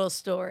on a little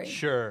story.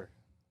 Sure.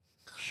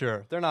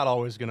 They're not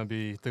always going to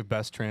be the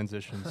best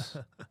transitions.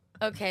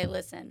 Okay,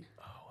 listen.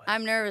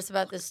 I'm nervous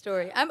about this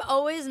story. I'm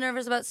always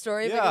nervous about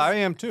story. Yeah, because I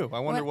am too. I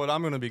wonder what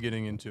I'm going to be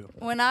getting into.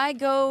 when I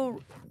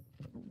go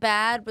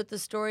bad with the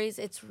stories,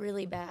 it's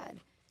really bad.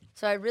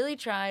 So I really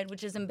tried,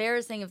 which is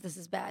embarrassing if this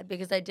is bad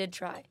because I did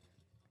try.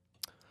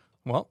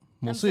 Well,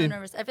 we'll I'm see. so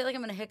nervous. I feel like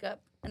I'm going to hiccup,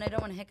 and I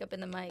don't want to hiccup in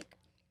the mic.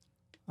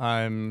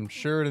 I'm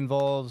sure it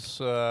involves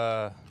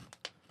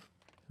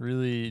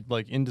really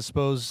like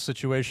indisposed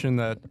situation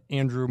that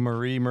Andrew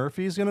Marie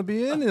Murphy is going to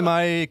be in. Am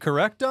I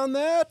correct on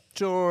that,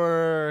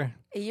 or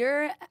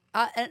You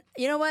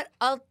know what?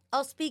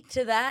 I'll speak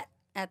to that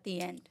at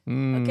the end.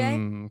 Okay?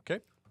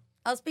 Okay.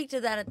 I'll speak to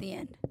that at the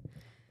end.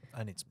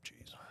 I need some cheese.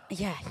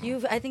 Yeah,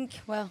 I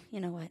think, well, you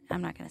know what?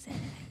 I'm not going to say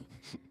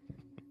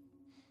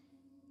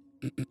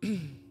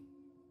anything.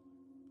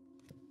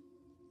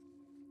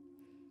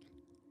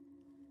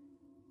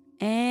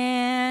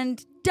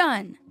 And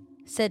done,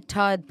 said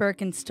Todd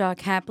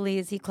Birkenstock happily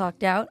as he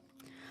clocked out.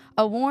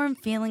 A warm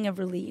feeling of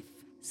relief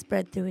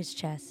spread through his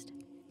chest.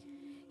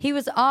 He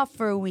was off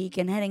for a week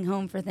and heading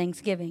home for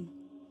Thanksgiving.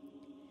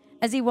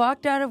 As he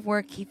walked out of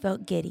work, he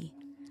felt giddy,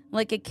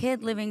 like a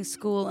kid leaving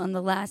school on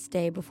the last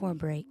day before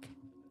break.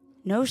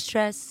 No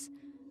stress,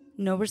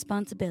 no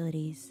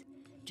responsibilities,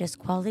 just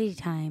quality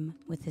time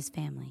with his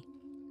family.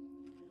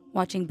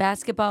 Watching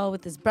basketball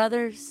with his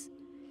brothers,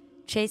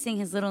 chasing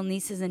his little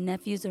nieces and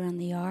nephews around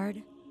the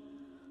yard,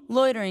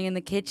 loitering in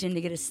the kitchen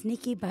to get a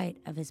sneaky bite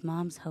of his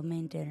mom's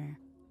homemade dinner.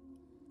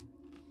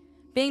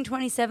 Being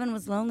 27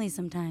 was lonely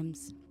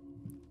sometimes.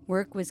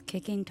 Work was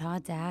kicking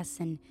Todd's ass,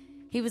 and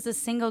he was a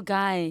single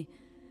guy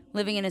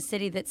living in a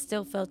city that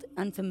still felt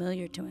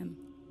unfamiliar to him.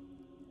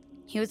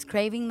 He was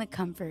craving the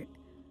comfort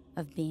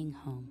of being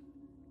home.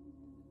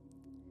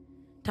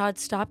 Todd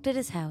stopped at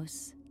his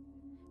house,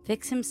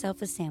 fixed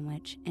himself a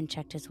sandwich, and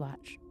checked his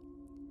watch.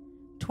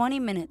 20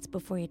 minutes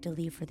before he had to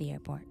leave for the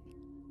airport,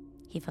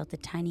 he felt a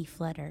tiny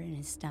flutter in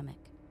his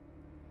stomach.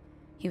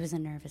 He was a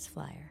nervous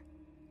flyer.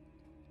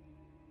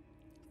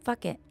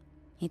 Fuck it,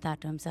 he thought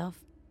to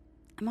himself.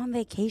 I'm on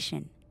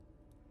vacation.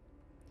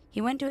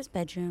 He went to his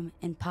bedroom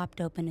and popped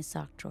open his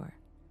sock drawer.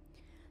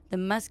 The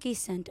musky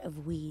scent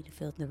of weed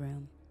filled the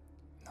room.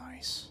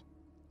 Nice.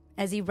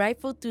 As he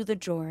rifled through the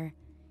drawer,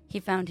 he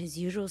found his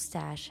usual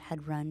stash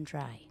had run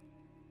dry.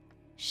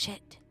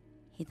 Shit,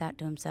 he thought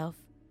to himself.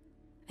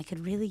 I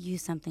could really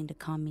use something to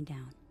calm me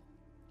down.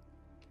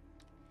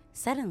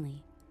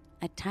 Suddenly,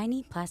 a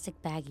tiny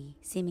plastic baggie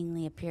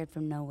seemingly appeared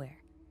from nowhere.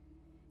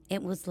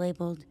 It was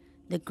labeled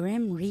the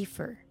Grim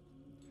Reefer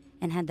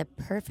and had the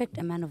perfect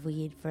amount of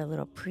weed for a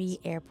little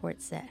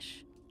pre-airport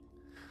sesh.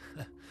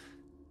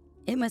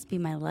 It must be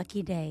my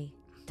lucky day,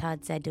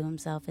 Todd said to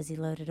himself as he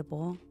loaded a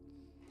bowl.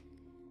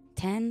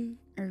 10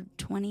 or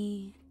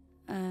 20,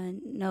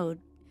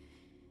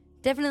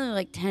 definitely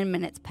like 10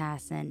 minutes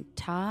passed and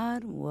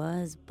Todd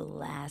was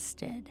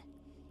blasted.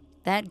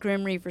 That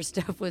Grim Reaper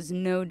stuff was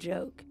no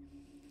joke.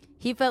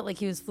 He felt like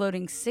he was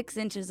floating 6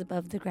 inches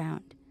above the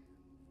ground.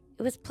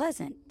 It was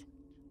pleasant.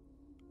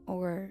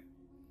 Or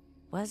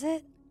was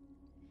it?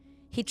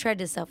 He tried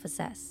to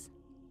self-assess.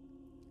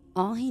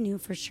 All he knew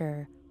for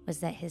sure was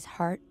that his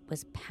heart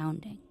was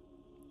pounding.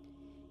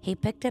 He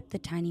picked up the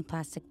tiny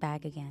plastic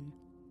bag again.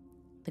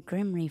 The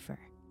Grim Reaper.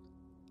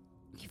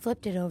 He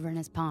flipped it over in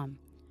his palm.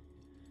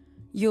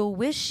 "You'll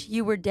wish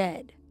you were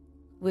dead,"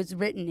 was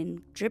written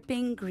in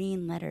dripping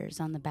green letters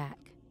on the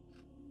back.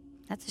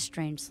 That's a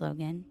strange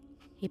slogan,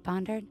 he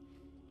pondered.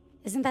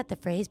 Isn't that the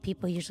phrase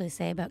people usually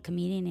say about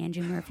comedian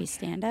Andrew Murphy's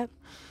stand-up?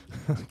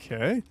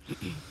 Okay.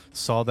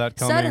 Saw that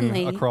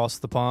coming across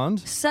the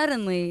pond.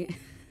 Suddenly,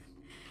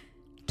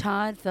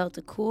 Todd felt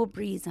a cool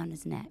breeze on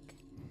his neck.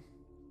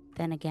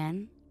 Then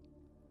again,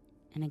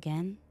 and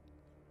again,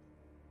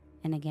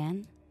 and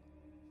again.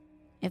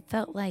 It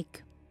felt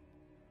like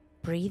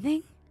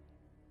breathing?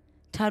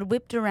 Todd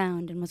whipped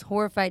around and was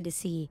horrified to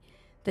see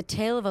the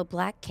tail of a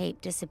black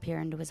cape disappear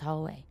into his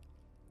hallway.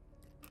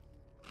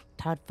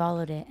 Todd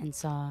followed it and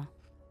saw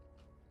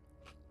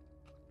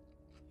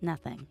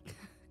nothing.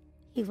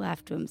 He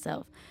laughed to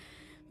himself.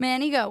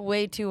 Man, he got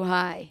way too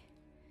high.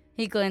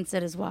 He glanced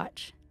at his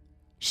watch.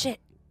 Shit,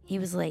 he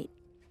was late.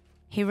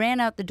 He ran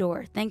out the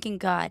door, thanking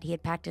God he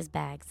had packed his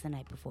bags the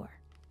night before.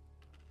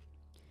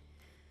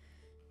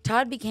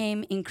 Todd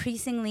became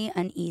increasingly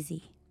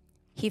uneasy.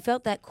 He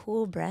felt that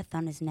cool breath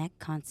on his neck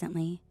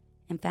constantly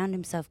and found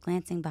himself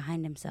glancing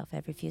behind himself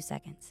every few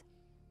seconds.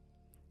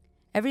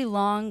 Every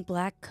long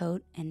black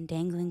coat and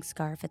dangling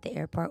scarf at the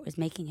airport was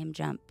making him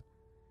jump.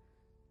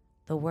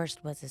 The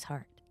worst was his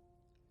heart.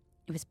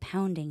 It was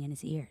pounding in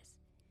his ears.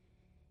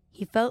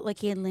 He felt like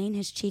he had lain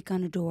his cheek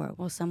on a door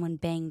while someone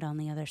banged on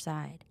the other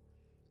side.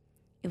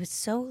 It was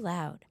so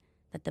loud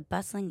that the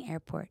bustling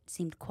airport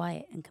seemed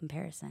quiet in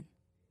comparison.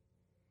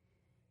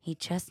 He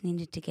just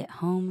needed to get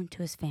home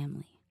to his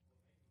family.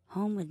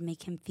 Home would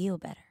make him feel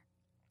better.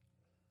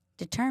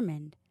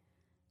 Determined,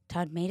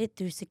 Todd made it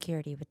through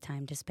security with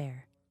time to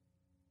spare.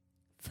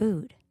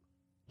 Food.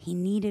 He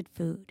needed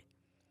food.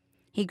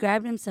 He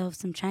grabbed himself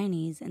some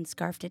Chinese and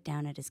scarfed it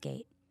down at his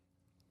gate.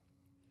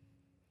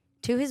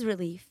 To his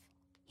relief,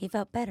 he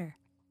felt better.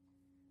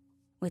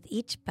 With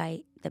each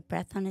bite, the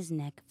breath on his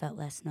neck felt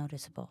less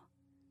noticeable.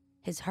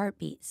 His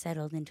heartbeat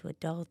settled into a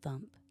dull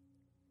thump.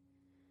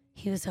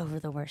 He was over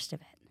the worst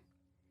of it.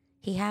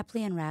 He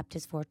happily unwrapped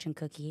his fortune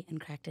cookie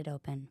and cracked it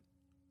open.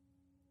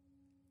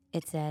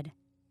 It said,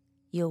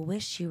 "You'll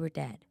wish you were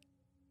dead."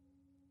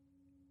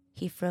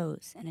 He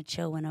froze and a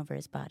chill went over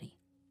his body.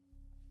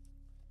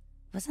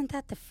 Wasn't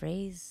that the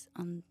phrase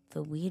on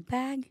the weed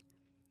bag?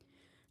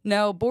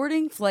 Now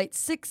boarding flight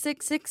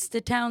 666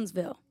 to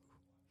Townsville.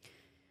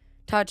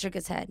 Todd shook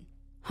his head.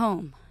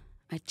 Home.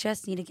 I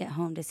just need to get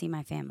home to see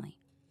my family.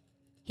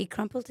 He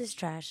crumpled his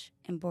trash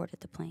and boarded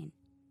the plane.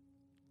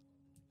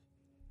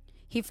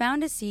 He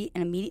found a seat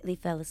and immediately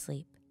fell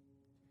asleep.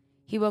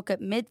 He woke up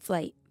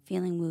mid-flight,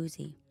 feeling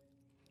woozy.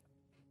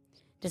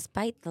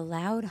 Despite the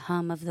loud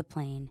hum of the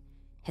plane,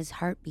 his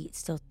heartbeat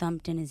still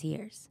thumped in his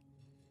ears.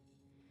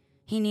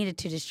 He needed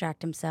to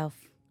distract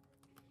himself.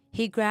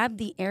 He grabbed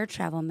the air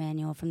travel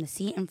manual from the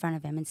seat in front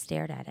of him and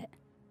stared at it.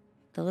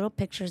 The little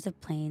pictures of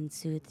planes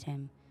soothed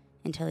him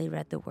until he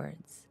read the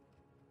words.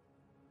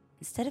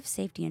 Instead of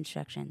safety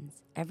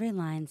instructions, every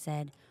line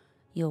said,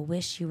 "You'll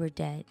wish you were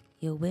dead.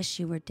 You'll wish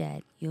you were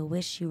dead. You'll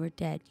wish you were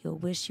dead. You'll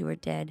wish you were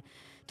dead."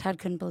 Todd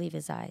couldn't believe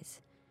his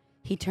eyes.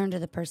 He turned to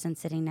the person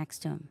sitting next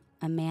to him,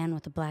 a man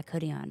with a black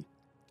hoodie on.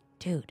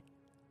 "Dude,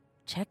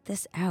 check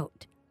this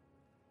out."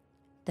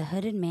 The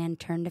hooded man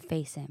turned to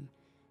face him,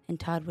 and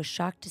Todd was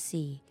shocked to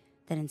see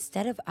that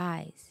instead of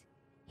eyes,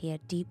 he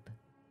had deep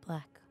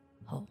black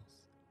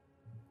holes.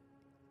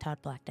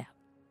 Todd blacked out.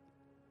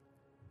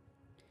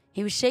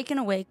 He was shaken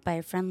awake by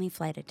a friendly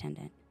flight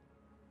attendant.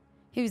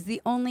 He was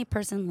the only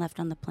person left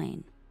on the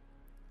plane.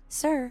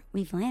 "Sir,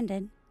 we've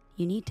landed.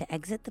 You need to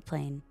exit the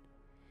plane."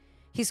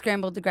 He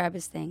scrambled to grab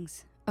his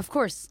things. "Of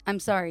course, I'm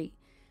sorry.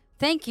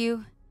 Thank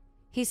you,"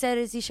 he said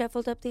as he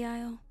shuffled up the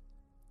aisle.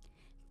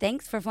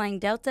 "Thanks for flying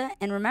Delta,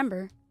 and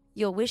remember,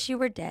 you'll wish you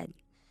were dead."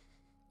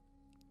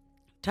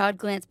 Todd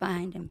glanced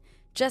behind him,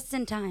 just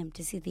in time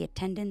to see the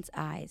attendant's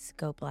eyes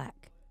go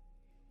black.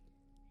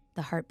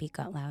 The heartbeat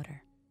got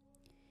louder.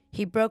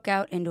 He broke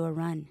out into a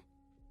run.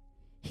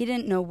 He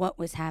didn't know what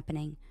was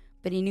happening,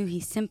 but he knew he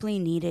simply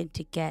needed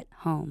to get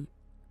home.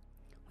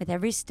 With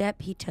every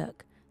step he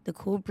took, the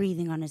cool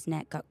breathing on his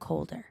neck got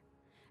colder,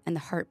 and the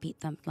heartbeat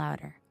thumped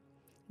louder.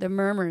 The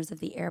murmurs of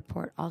the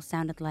airport all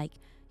sounded like,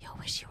 "You'll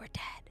wish you were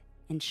dead,"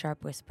 in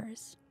sharp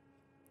whispers.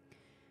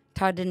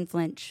 Todd didn't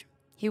flinch.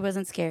 He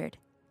wasn't scared.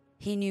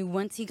 He knew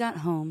once he got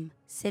home,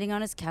 sitting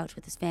on his couch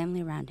with his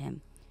family around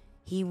him,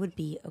 he would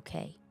be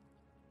okay.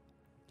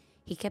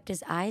 He kept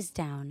his eyes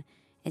down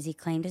as he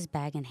claimed his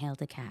bag and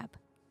hailed a cab.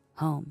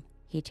 "Home,"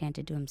 he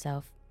chanted to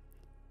himself.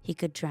 He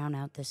could drown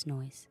out this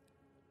noise.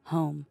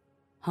 Home,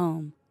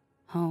 home,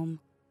 home,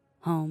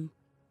 home,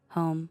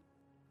 home.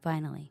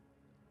 Finally,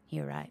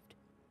 he arrived.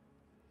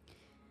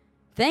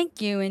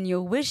 "Thank you, and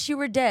you'll wish you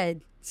were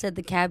dead," said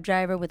the cab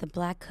driver with a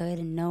black hood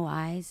and no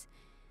eyes.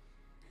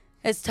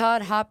 As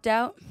Todd hopped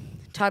out,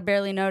 Todd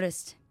barely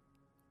noticed.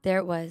 There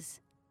it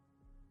was,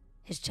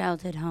 his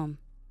childhood home.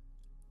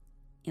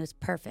 It was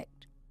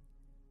perfect,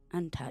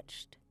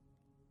 untouched,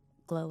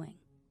 glowing.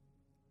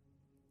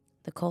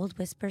 The cold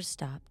whispers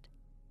stopped.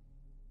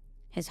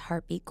 His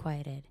heartbeat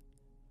quieted.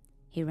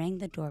 He rang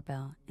the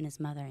doorbell, and his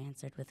mother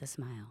answered with a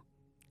smile,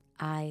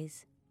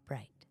 eyes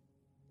bright.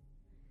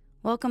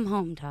 "Welcome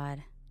home,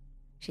 Todd,"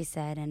 she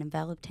said, and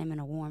enveloped him in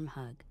a warm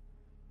hug.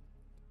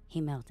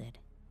 He melted.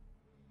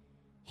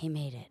 He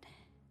made it.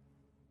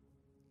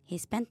 He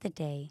spent the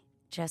day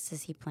just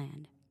as he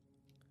planned,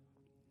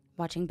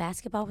 watching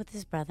basketball with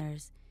his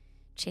brothers,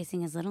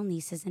 chasing his little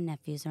nieces and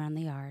nephews around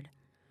the yard,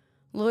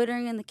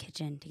 loitering in the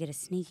kitchen to get a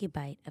sneaky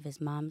bite of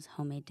his mom's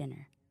homemade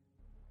dinner.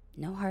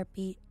 No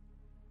heartbeat,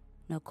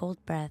 no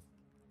cold breath,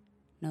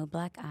 no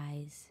black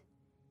eyes.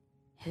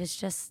 It was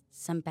just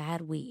some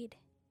bad weed.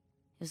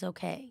 It was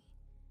okay.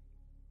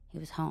 He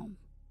was home.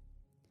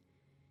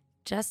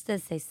 Just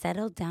as they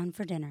settled down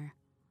for dinner,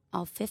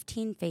 all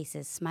 15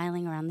 faces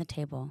smiling around the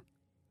table,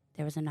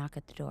 there was a knock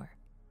at the door.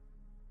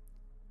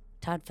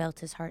 Todd felt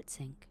his heart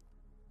sink.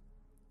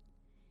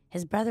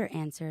 His brother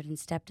answered and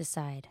stepped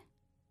aside.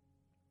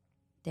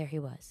 There he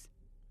was,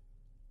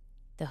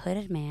 the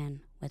hooded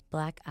man with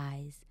black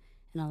eyes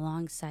and a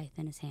long scythe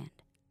in his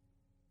hand,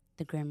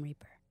 the Grim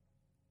Reaper.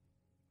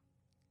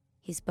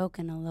 He spoke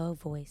in a low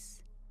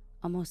voice,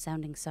 almost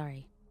sounding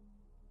sorry.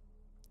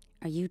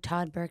 "Are you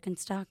Todd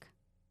Birkenstock?"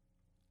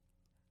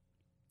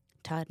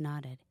 Todd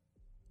nodded.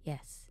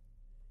 "Yes."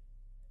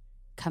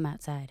 "Come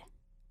outside."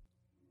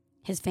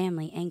 His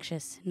family,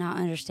 anxious, not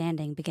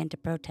understanding, began to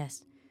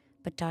protest,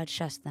 but Todd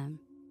shushed them.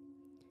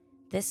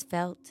 This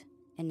felt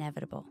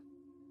inevitable.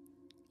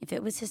 If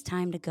it was his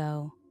time to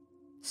go,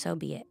 so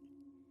be it.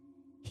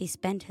 He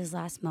spent his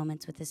last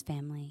moments with his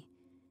family.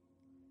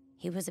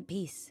 He was at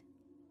peace.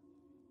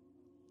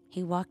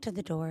 He walked to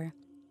the door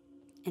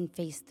and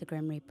faced the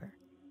Grim Reaper.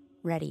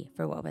 ready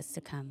for what was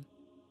to come.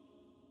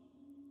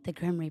 The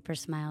Grim Reaper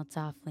smiled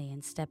softly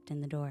and stepped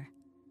in the door.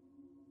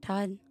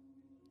 Todd,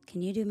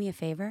 can you do me a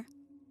favor?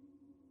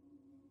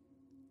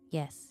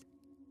 Yes.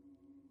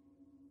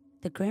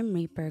 The Grim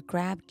Reaper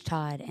grabbed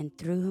Todd and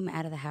threw him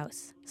out of the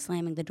house,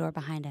 slamming the door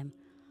behind him.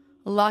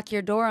 Lock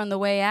your door on the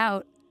way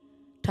out.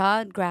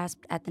 Todd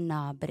grasped at the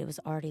knob, but it was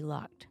already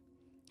locked.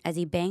 As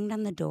he banged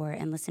on the door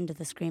and listened to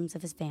the screams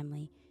of his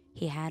family,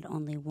 he had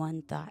only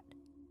one thought.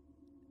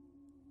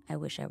 I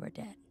wish I were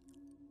dead.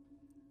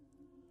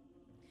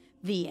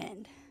 The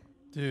end.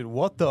 Dude,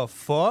 what the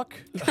fuck?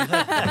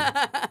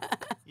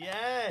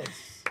 Yes.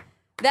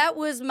 That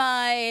was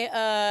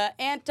my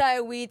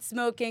anti-weed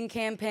smoking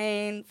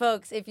campaign.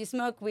 Folks, if you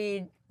smoke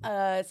weed,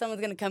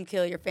 someone's going to come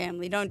kill your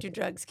family. Don't do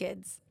drugs,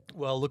 kids.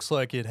 Well, it looks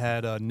like it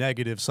had a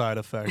negative side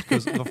effect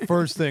because the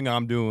first thing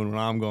I'm doing when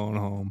I'm going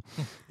home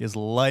is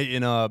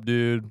lighting up,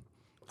 dude.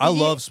 I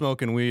love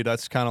smoking weed.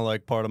 That's kind of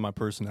like part of my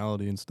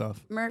personality and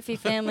stuff. Murphy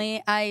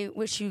family, I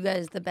wish you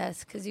guys the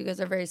best because you guys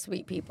are very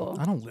sweet people.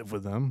 I don't live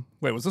with them.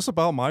 Wait, was this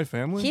about my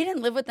family? He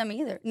didn't live with them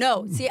either.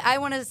 No, see, I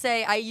want to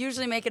say I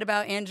usually make it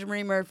about Andrew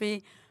Marie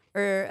Murphy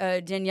or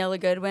Daniela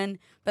Goodwin,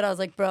 but I was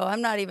like, bro,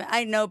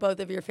 I know both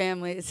of your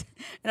families.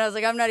 And I was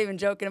like, I'm not even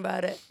joking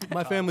about it.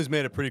 My family's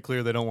made it pretty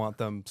clear they don't want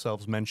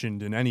themselves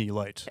mentioned in any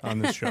light on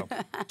this show.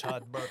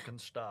 Todd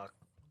Birkenstock.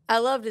 I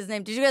loved his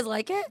name. Did you guys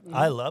like it?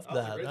 I loved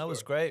that. That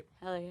was great.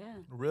 Hell yeah.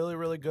 Really,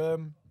 really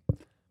good.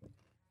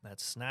 That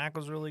snack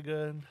was really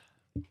good.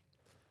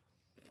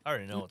 I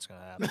already know what's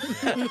gonna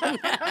happen.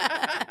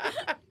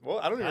 Well,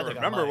 I don't even think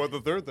I remember might. what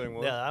the third thing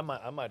was. Yeah,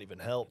 I might even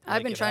help. I've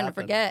make been it trying to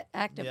happen. forget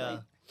actively. Yeah.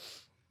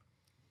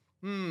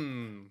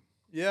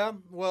 Yeah,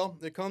 well,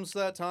 it comes to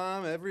that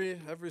time. Every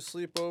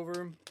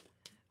sleepover,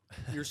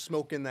 you're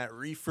smoking that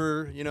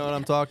reefer. You know what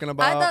I'm talking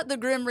about? I thought the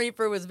Grim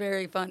Reaper was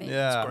very funny.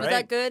 Yeah. Was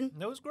that good?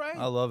 It was great.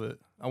 I love it.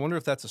 I wonder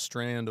if that's a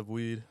strand of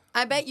weed.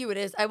 I bet you it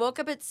is. I woke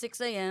up at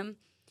 6 a.m.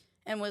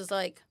 and was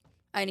like,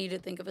 I need to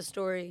think of a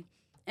story.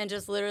 And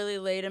just literally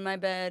laid in my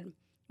bed,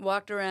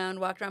 walked around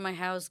my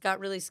house, got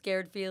really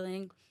scared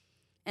feeling.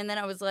 And then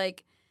I was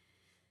like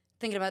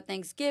thinking about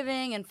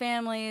Thanksgiving and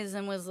families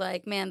and was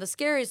like, man, the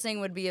scariest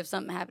thing would be if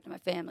something happened to my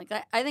family.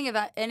 I think if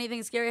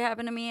anything scary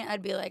happened to me,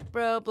 I'd be like,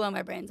 bro, blow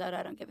my brains out.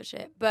 I don't give a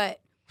shit.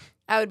 But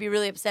I would be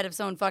really upset if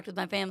someone fucked with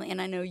my family.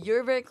 And I know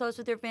you're very close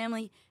with your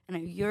family, and I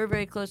know you're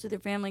very close with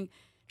your family.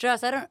 Josh,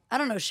 I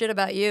don't know shit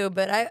about you,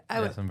 but I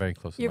would. Yes, I'm very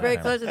close. You're to my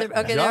very family. close with your.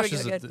 Okay, Josh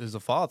there we go. Good. is a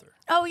father.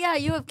 Oh yeah,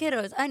 you have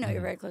kiddos. I know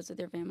you're very close with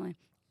your family,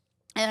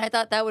 and I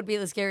thought that would be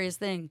the scariest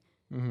thing.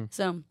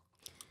 So,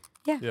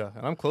 Yeah,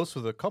 and I'm close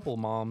with a couple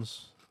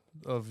moms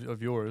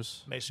of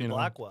yours. Macy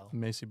Blackwell.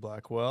 Macy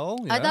Blackwell.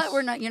 I yes.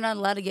 thought you're not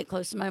allowed to get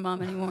close to my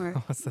mom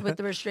anymore with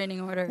the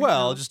restraining order.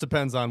 Well, No. it just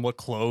depends on what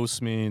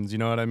close means. You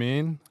know what I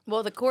mean?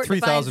 Well, the court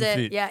 3,000 defines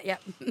it. feet. Yeah.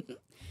 Good.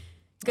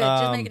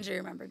 Just making sure you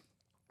remembered.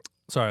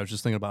 Sorry, I was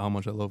just thinking about how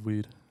much I love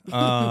weed.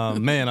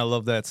 Man, I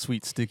love that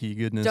sweet, sticky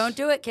goodness. Don't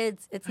do it,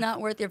 kids. It's not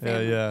worth your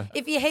family. yeah.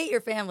 If you hate your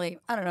family,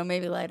 I don't know,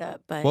 maybe light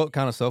up. But What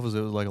kind of stuff was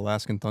it? Was it like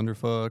Alaskan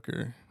Thunderfuck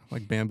or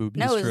like Bamboo Bistro?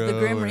 no, it was the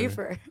Grim or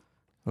Reaper.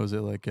 Was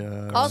it like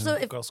Also,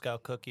 if Girl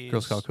Scout cookies.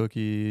 Girl Scout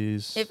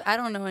cookies? I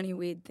don't know any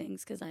weed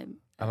things because I'm.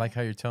 I like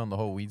how you're telling the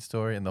whole weed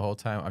story, and the whole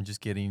time I'm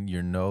just getting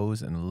your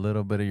nose and a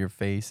little bit of your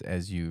face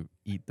as you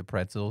eat the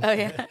pretzels. Oh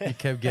yeah. You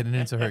kept getting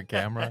into her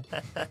camera.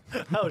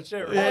 Oh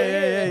shit! Right?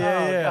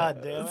 Yeah. Oh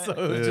god damn it! So it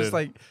was just Dude.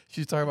 like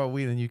she's talking about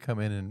weed, and you come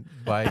in and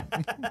bite.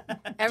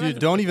 Dude,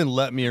 don't even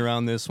let me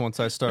around this once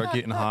I start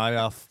getting high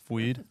off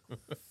weed.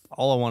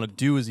 All I want to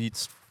do is eat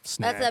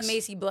snacks. That's that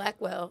Macy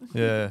Blackwell.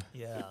 Yeah.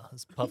 Yeah, I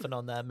was puffing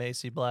on that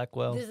Macy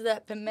Blackwell. This is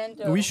that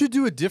pimento. We should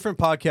do a different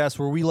podcast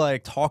where we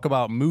like talk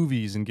about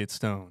movies and get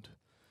stoned.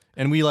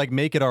 And we like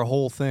make it our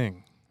whole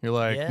thing. You're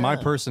like, my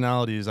Yeah.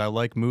 personality is I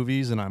like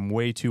movies and I'm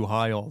way too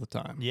high all the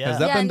time. Yeah. Has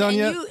that been done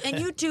yet? And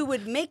you two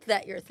would make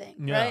that your thing,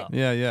 Yeah. right?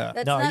 Yeah.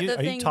 That's No, not are the you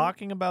thing.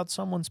 talking about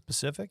someone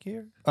specific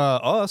here?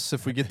 Us,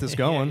 if we get this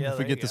going, Yeah, if we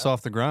there get you this go.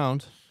 off the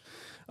ground.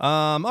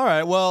 All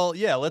right. Well,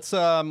 yeah. Let's.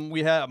 I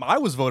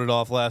was voted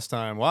off last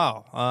time.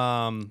 Wow.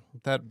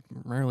 That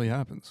rarely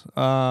happens.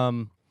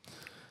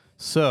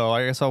 So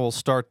I guess I will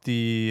start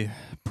the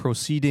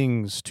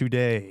proceedings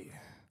today.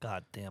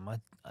 God damn, I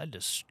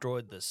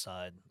destroyed this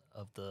side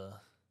of the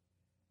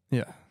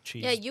Yeah.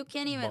 cheese. Yeah, you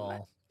can't even.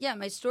 ball. Yeah,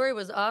 my story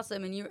was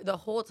awesome, and you the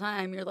whole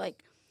time you're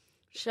like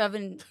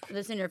shoving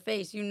this in your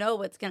face. You know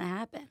what's gonna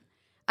happen.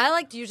 I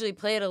like to usually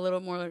play it a little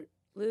more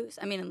loose.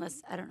 I mean,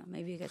 unless I don't know,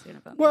 maybe you guys are gonna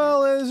bump me out.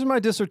 Well, this is my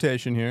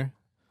dissertation here,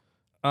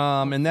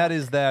 and that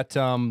is that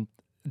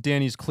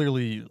Danny's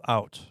clearly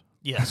out.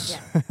 Yes.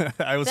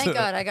 I was. Thank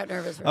God I got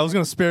nervous. For I was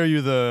going to spare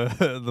you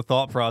the the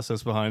thought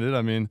process behind it.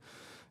 I mean,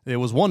 it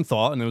was one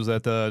thought, and it was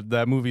that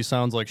that movie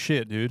sounds like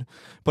shit, dude.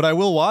 But I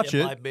will watch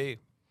it. Might be.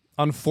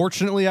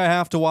 Unfortunately, I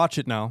have to watch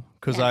it now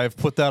because Yeah. I've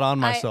put that on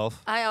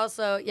myself. I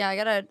also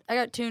I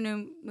got 2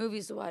 new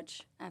movies to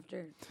watch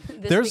after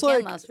this there's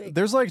weekend like last week.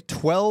 there's like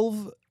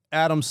 12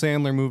 Adam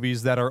Sandler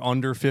movies that are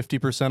under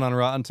 50% on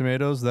Rotten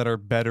Tomatoes that are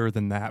better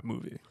than that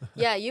movie.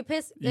 Yeah, you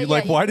pissed.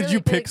 Why did really you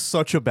pick picked-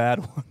 such a bad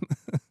one?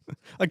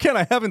 Again,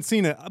 I haven't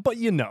seen it, but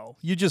you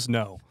just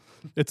know.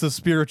 It's a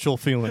spiritual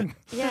feeling.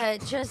 Yeah,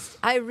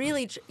 I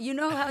really, you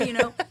know how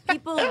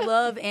people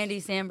love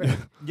Andy Samberg.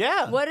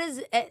 Yeah. What has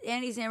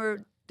Andy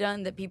Samberg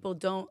done that people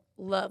don't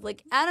love?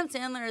 Like Adam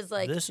Sandler is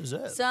like This is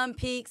it. some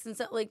peaks and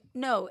stuff. Like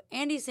no,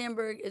 Andy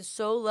Samberg is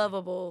so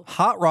lovable.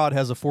 Hot Rod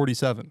has a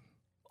 47.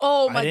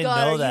 Oh I my didn't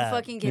God, know are that. you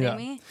fucking kidding Yeah.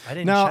 me? I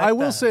didn't Now, check I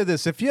will that. say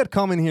this. If you had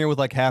come in here with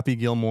like Happy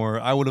Gilmore,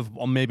 I would have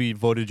maybe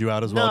voted you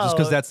out as well, just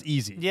because No, that's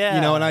easy. yeah,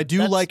 You know, and I do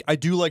that's- like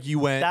you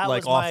went that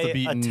like was off my the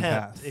beaten attempt.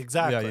 path.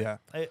 Exactly. Yeah,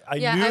 I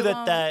Yeah, knew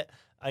I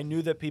I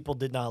knew that people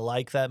did not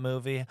like that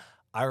movie.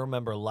 I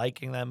remember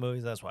liking that movie.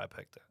 That's why I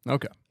picked it.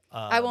 Okay.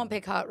 I won't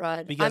pick Hot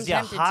Rod. Because I'm yeah,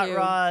 tempted Hot to.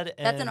 Rod.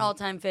 And, That's an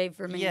all-time fave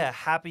for me. Yeah,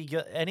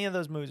 any of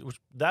those movies.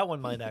 Which that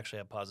one might actually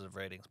have positive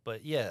ratings.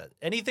 But yeah,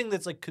 anything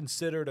that's like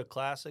considered a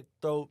classic,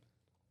 throw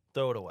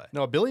it away.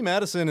 No, Billy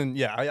Madison, and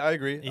yeah, I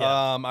agree. Yeah.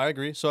 I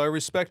agree. So I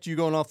respect you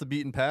going off the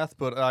beaten path,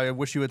 but I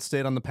wish you had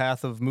stayed on the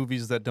path of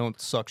movies that don't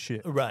suck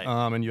shit. Right.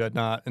 And you had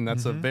not, and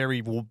that's a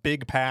very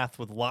big path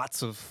with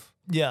lots of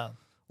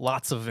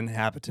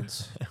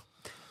inhabitants.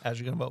 As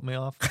you're gonna vote me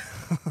off,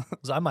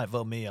 'Cause I might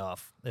vote me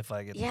off if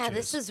I get. Yeah, to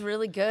this choose. is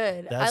really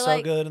good. That's I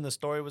so good, and the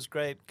story was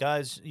great,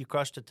 guys. You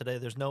crushed it today.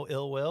 There's no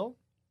ill will,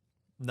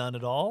 none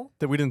at all.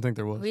 That we didn't think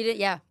there was. We did,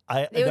 yeah.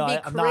 It would be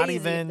I'm not crazy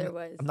if even. there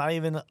was. I'm not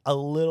even a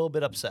little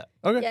bit upset.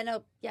 Okay. Yeah,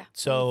 no, yeah.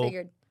 So- we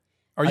figured.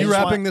 Are I you just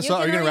wrapping want- this You up?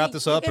 Are can you gonna already- wrap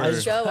this you up? can Or?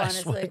 already go, I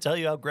just want to honestly. tell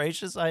you how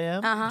gracious I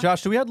am. Uh-huh.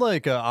 Josh, do we had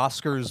like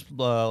Oscars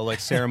like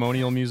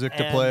ceremonial music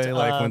to And, play,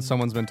 like when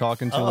someone's been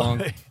talking too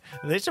long?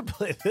 They should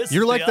play this.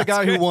 You're at like the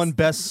guy who Oscars. won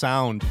Best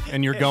Sound,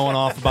 and you're going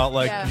off about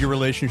like Yeah. your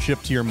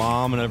relationship to your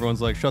mom, and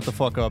everyone's like, "Shut the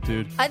fuck up,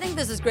 dude." I think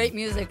this is great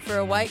music for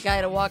a white guy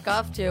to walk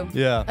off to.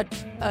 Yeah.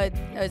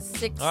 A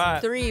 6'3" All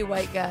right.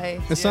 white guy.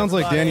 It sounds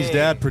like everybody. Danny's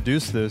dad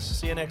produced this.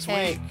 See you next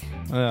Hey. week.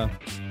 Yeah.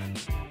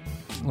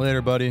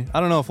 Later, buddy. I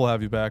don't know if we'll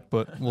have you back,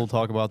 but we'll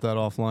talk about that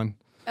offline.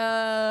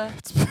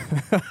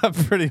 I'm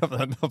pretty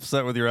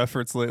upset with your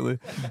efforts lately.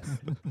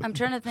 I'm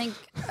trying to think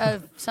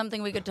of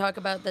something we could talk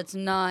about that's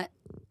not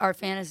our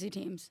fantasy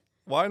teams.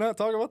 Why not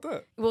talk about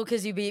that? Well,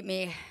 because you beat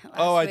me.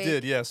 Oh, I last week.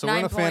 did, yeah. So we're 9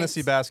 in a fantasy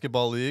points.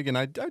 basketball league, and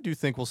I do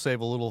think we'll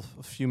save a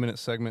few minute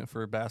segment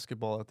for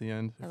basketball at the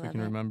end, if we love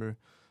can it. remember.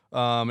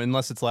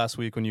 Unless it's last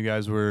week when you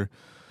guys were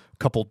a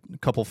couple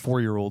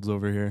 4-year-olds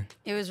over here.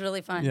 It was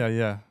really fun.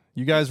 Yeah.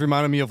 You guys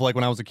reminded me of like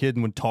when I was a kid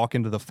and would talk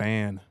into the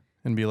fan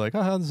and be like,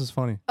 "Oh, this is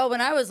funny." Oh, when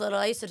I was little,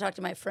 I used to talk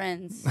to my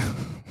friends.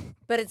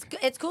 But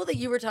it's cool that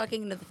you were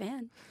talking to the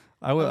fan.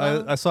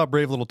 I saw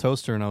Brave Little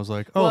Toaster and I was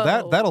like, "Oh,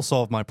 Whoa. that'll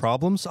solve my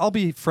problems. I'll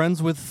be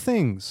friends with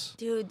things."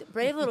 Dude,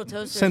 Brave Little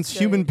Toaster. Since is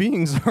human good.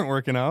 beings aren't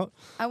working out,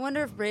 I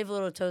wonder if Brave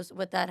Little Toast,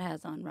 what that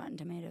has on Rotten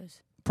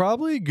Tomatoes.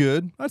 probably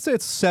good. I'd say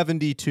it's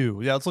 72.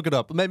 Yeah, let's look it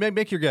up.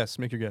 Make your guess.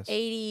 Make your guess.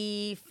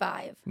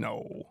 85.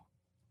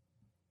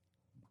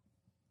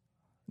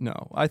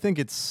 No, I think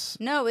it's.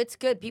 No, it's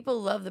good. People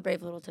love the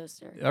Brave Little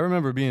Toaster. I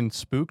remember being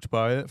spooked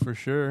by it for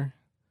sure.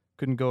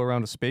 Couldn't go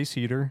around a space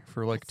heater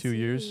for like 2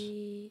 years.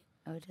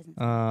 Oh, it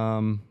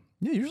doesn't.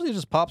 Yeah, usually it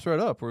just pops right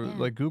up. Where Yeah.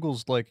 like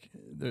Google's like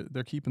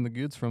they're keeping the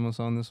goods from us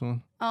on this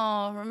one.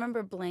 Oh,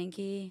 remember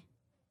Blanky?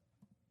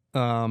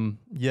 Yeah.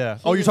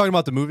 He Oh, you're was- talking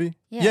about the movie?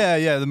 Yeah.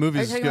 Yeah. The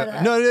movie's talking good.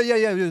 about No,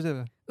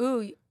 yeah.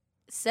 Ooh,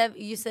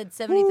 you said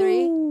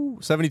 73? Ooh,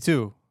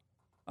 72.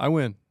 I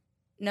win.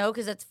 No,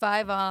 because that's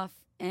 5 off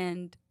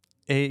and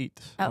 8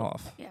 oh,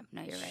 off. yeah,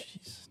 no, you're right.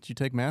 Jeez. Did you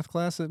take math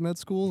class at med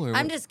school? Or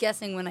I'm what? just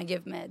guessing when I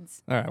give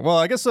meds. All right. Well,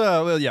 I guess.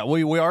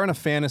 We are in a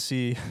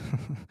fantasy.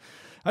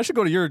 I should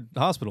go to your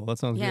hospital. That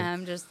sounds Yeah, good.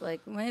 I'm just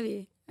like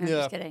maybe. I'm Yeah.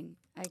 just kidding.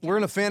 We're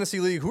in a fantasy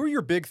league. Who are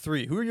your big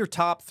 3? Who are your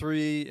top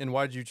 3, and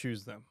why did you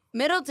choose them?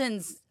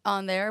 Middleton's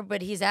on there,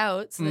 but he's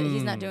out, so that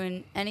he's not Mm.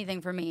 doing anything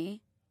for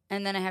me.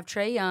 And then I have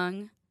Trey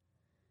Young,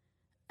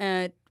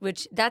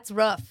 which that's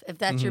rough. If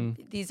that's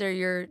these are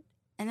your.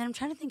 And then I'm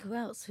trying to think who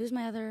else. Who's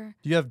my other?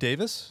 Do you have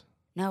Davis?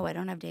 No, I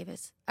don't have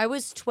Davis. I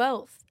was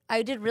 12th.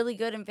 I did really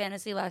good in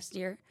fantasy last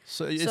year.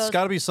 So it's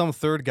got to be some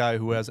third guy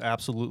who has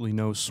absolutely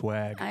no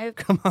swag. I have.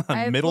 Come on,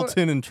 I have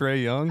Middleton and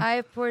Trey Young. I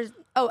have poor.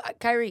 Oh,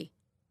 Kyrie.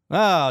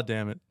 Ah,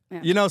 damn it.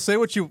 Yeah. You know, say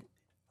what you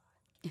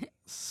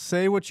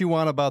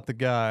want about the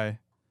guy,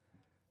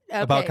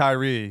 about Okay.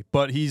 Kyrie,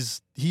 but he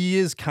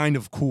is kind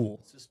of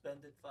cool.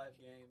 Suspended 5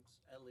 games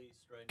at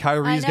least, right?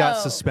 Kyrie's I got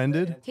know.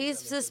 Suspended. He's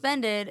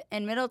suspended,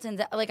 and Middleton's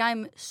like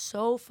I'm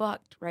so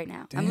fucked right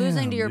now. I'm Damn,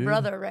 losing to your dude.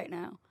 brother right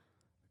now.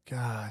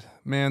 God,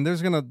 man, they're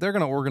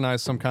gonna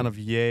organize some kind of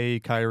yay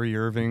Kyrie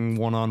Irving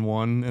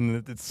 1-on-1,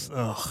 and it's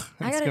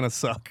gonna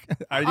suck.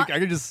 I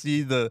can just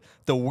see the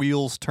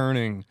wheels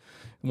turning.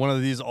 One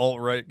of these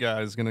alt-right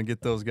guys is gonna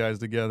get those guys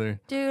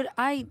together. Dude,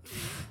 I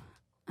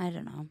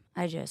don't know.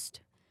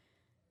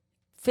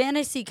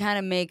 Fantasy kind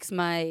of makes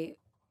my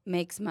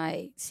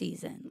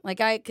season.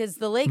 Because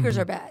the Lakers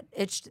are bad.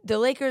 The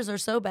Lakers are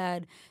so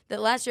bad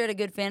that last year I had a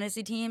good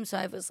fantasy team, so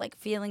I was like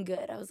feeling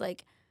good. I was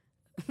like,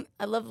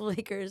 I love the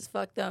Lakers.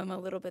 Fuck them a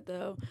little bit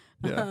though.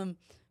 Yeah.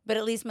 But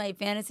at least my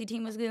fantasy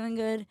team was doing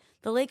good.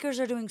 The Lakers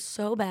are doing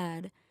so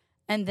bad,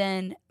 And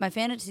then my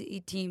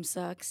fantasy team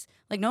sucks.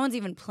 Like, no one's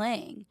even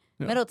playing.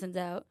 Yeah. Middleton's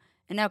out.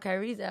 And now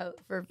Kyrie's out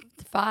for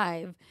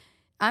 5.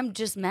 I'm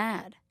just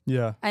mad.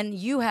 Yeah. And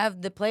you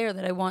have the player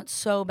that I want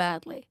so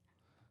badly.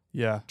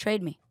 Yeah.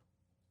 Trade me.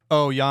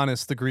 Oh,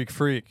 Giannis, the Greek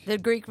freak. The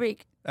Greek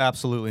freak.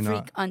 Absolutely Freak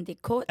not. on the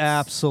court.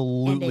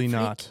 Absolutely and a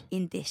freak not.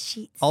 in the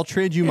sheets. I'll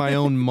trade you my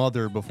own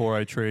mother before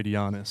I trade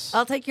Giannis.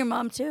 I'll take your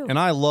mom too. And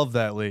I love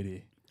that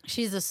lady.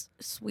 She's a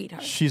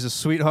sweetheart. She's a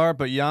sweetheart,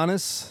 but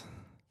Giannis,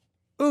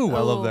 ooh, I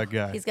love Oh, that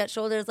guy. He's got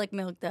shoulders like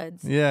milk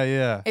duds. Yeah,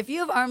 yeah. If you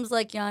have arms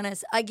like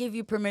Giannis, I give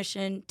you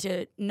permission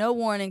to, no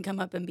warning, come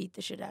up and beat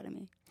the shit out of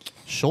me.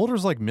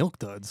 Shoulders like milk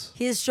duds.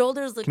 His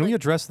shoulders look Can we like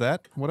address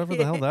that? Whatever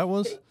the hell that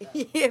was?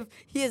 he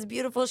has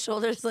beautiful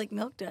shoulders like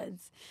milk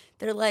duds.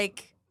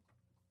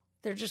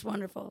 They're just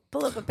wonderful.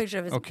 Pull up a picture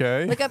of his.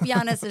 Okay. Look up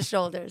Giannis's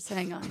shoulders.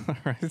 Hang on. All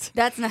right.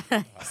 That's not.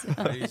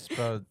 How do you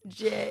spell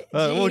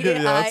We'll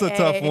get, that's a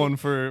tough one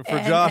for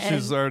Josh and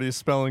is already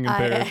spelling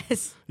impaired.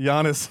 IS.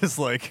 Giannis is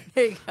like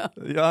There you go.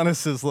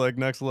 Giannis is like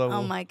next level.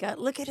 Oh my God!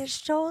 Look at his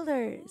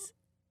shoulders.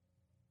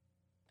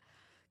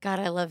 God,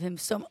 I love him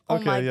so much. Oh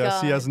Okay, my yes,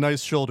 God. he has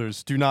nice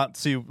shoulders. Do not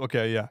see.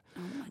 Okay, yeah.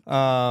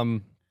 Oh my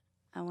God.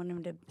 I want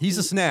him to. He's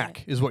a beat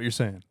snack, me. is what you're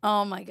saying.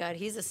 Oh my God,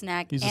 he's a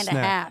snack He's a and a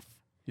snack. half.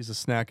 He's a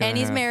snack, And a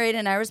he's half. married,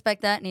 and I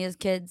respect that, and he has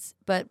kids.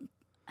 But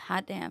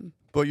hot damn,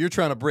 But you're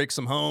trying to break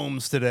some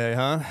homes today,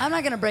 huh? I'm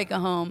not gonna break a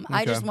home.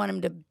 I Okay. just want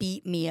him to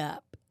beat me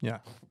up. Yeah.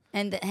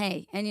 And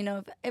hey, and you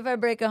know, if I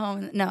break a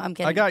home, no, I'm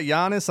kidding. I got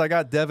Giannis. I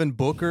got Devin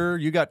Booker.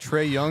 You got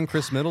Trae Young,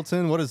 Chris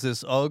Middleton. What is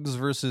this? Uggs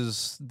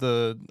versus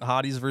the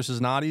hotties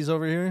versus naughties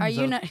over here? Are Is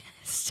you that- not?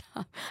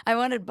 Stop. I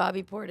wanted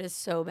Bobby Portis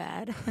so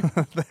bad.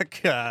 that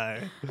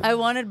guy? I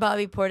wanted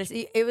Bobby Portis.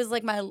 It was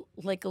like my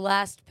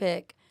last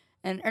pick,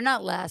 or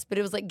not last, but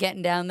it was like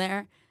getting down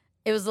there.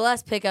 It was the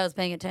last pick I was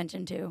paying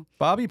attention to.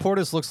 Bobby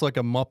Portis looks like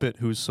a Muppet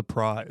who's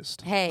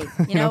surprised. Hey,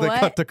 you know they what?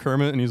 cut to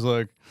Kermit and he's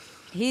like,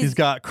 he's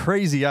got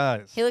crazy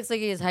eyes. He looks like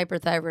he has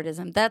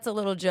hyperthyroidism. That's a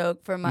little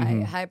joke for my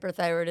Mm-hmm.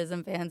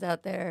 hyperthyroidism fans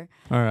out there.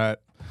 All right.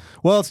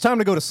 Well, it's time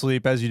to go to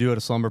sleep as you do at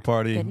a slumber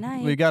party. Good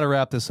night. We got to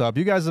wrap this up.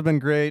 You guys have been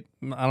great.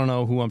 I don't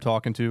know who I'm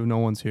talking to. No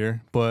one's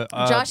here. But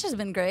Josh has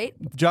been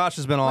great. Josh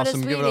has been What a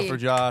awesome. Give it up sweetie. for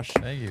Josh.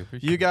 Thank you.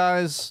 Appreciate You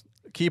guys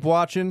keep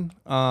watching.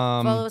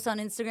 Follow us on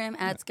Instagram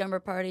at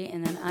Scumber Party,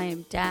 and then I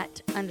am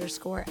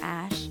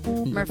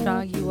dat_Ash. Murph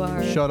Dog, you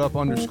are. Shut up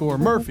 _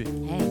 Murphy.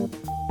 Hey,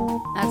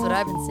 that's what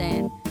I've been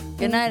saying.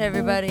 Good night,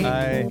 everybody.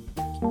 Bye.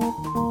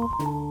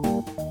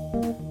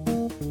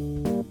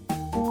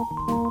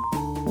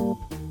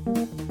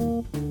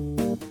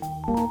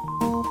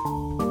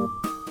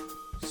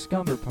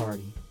 Scumber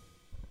Party.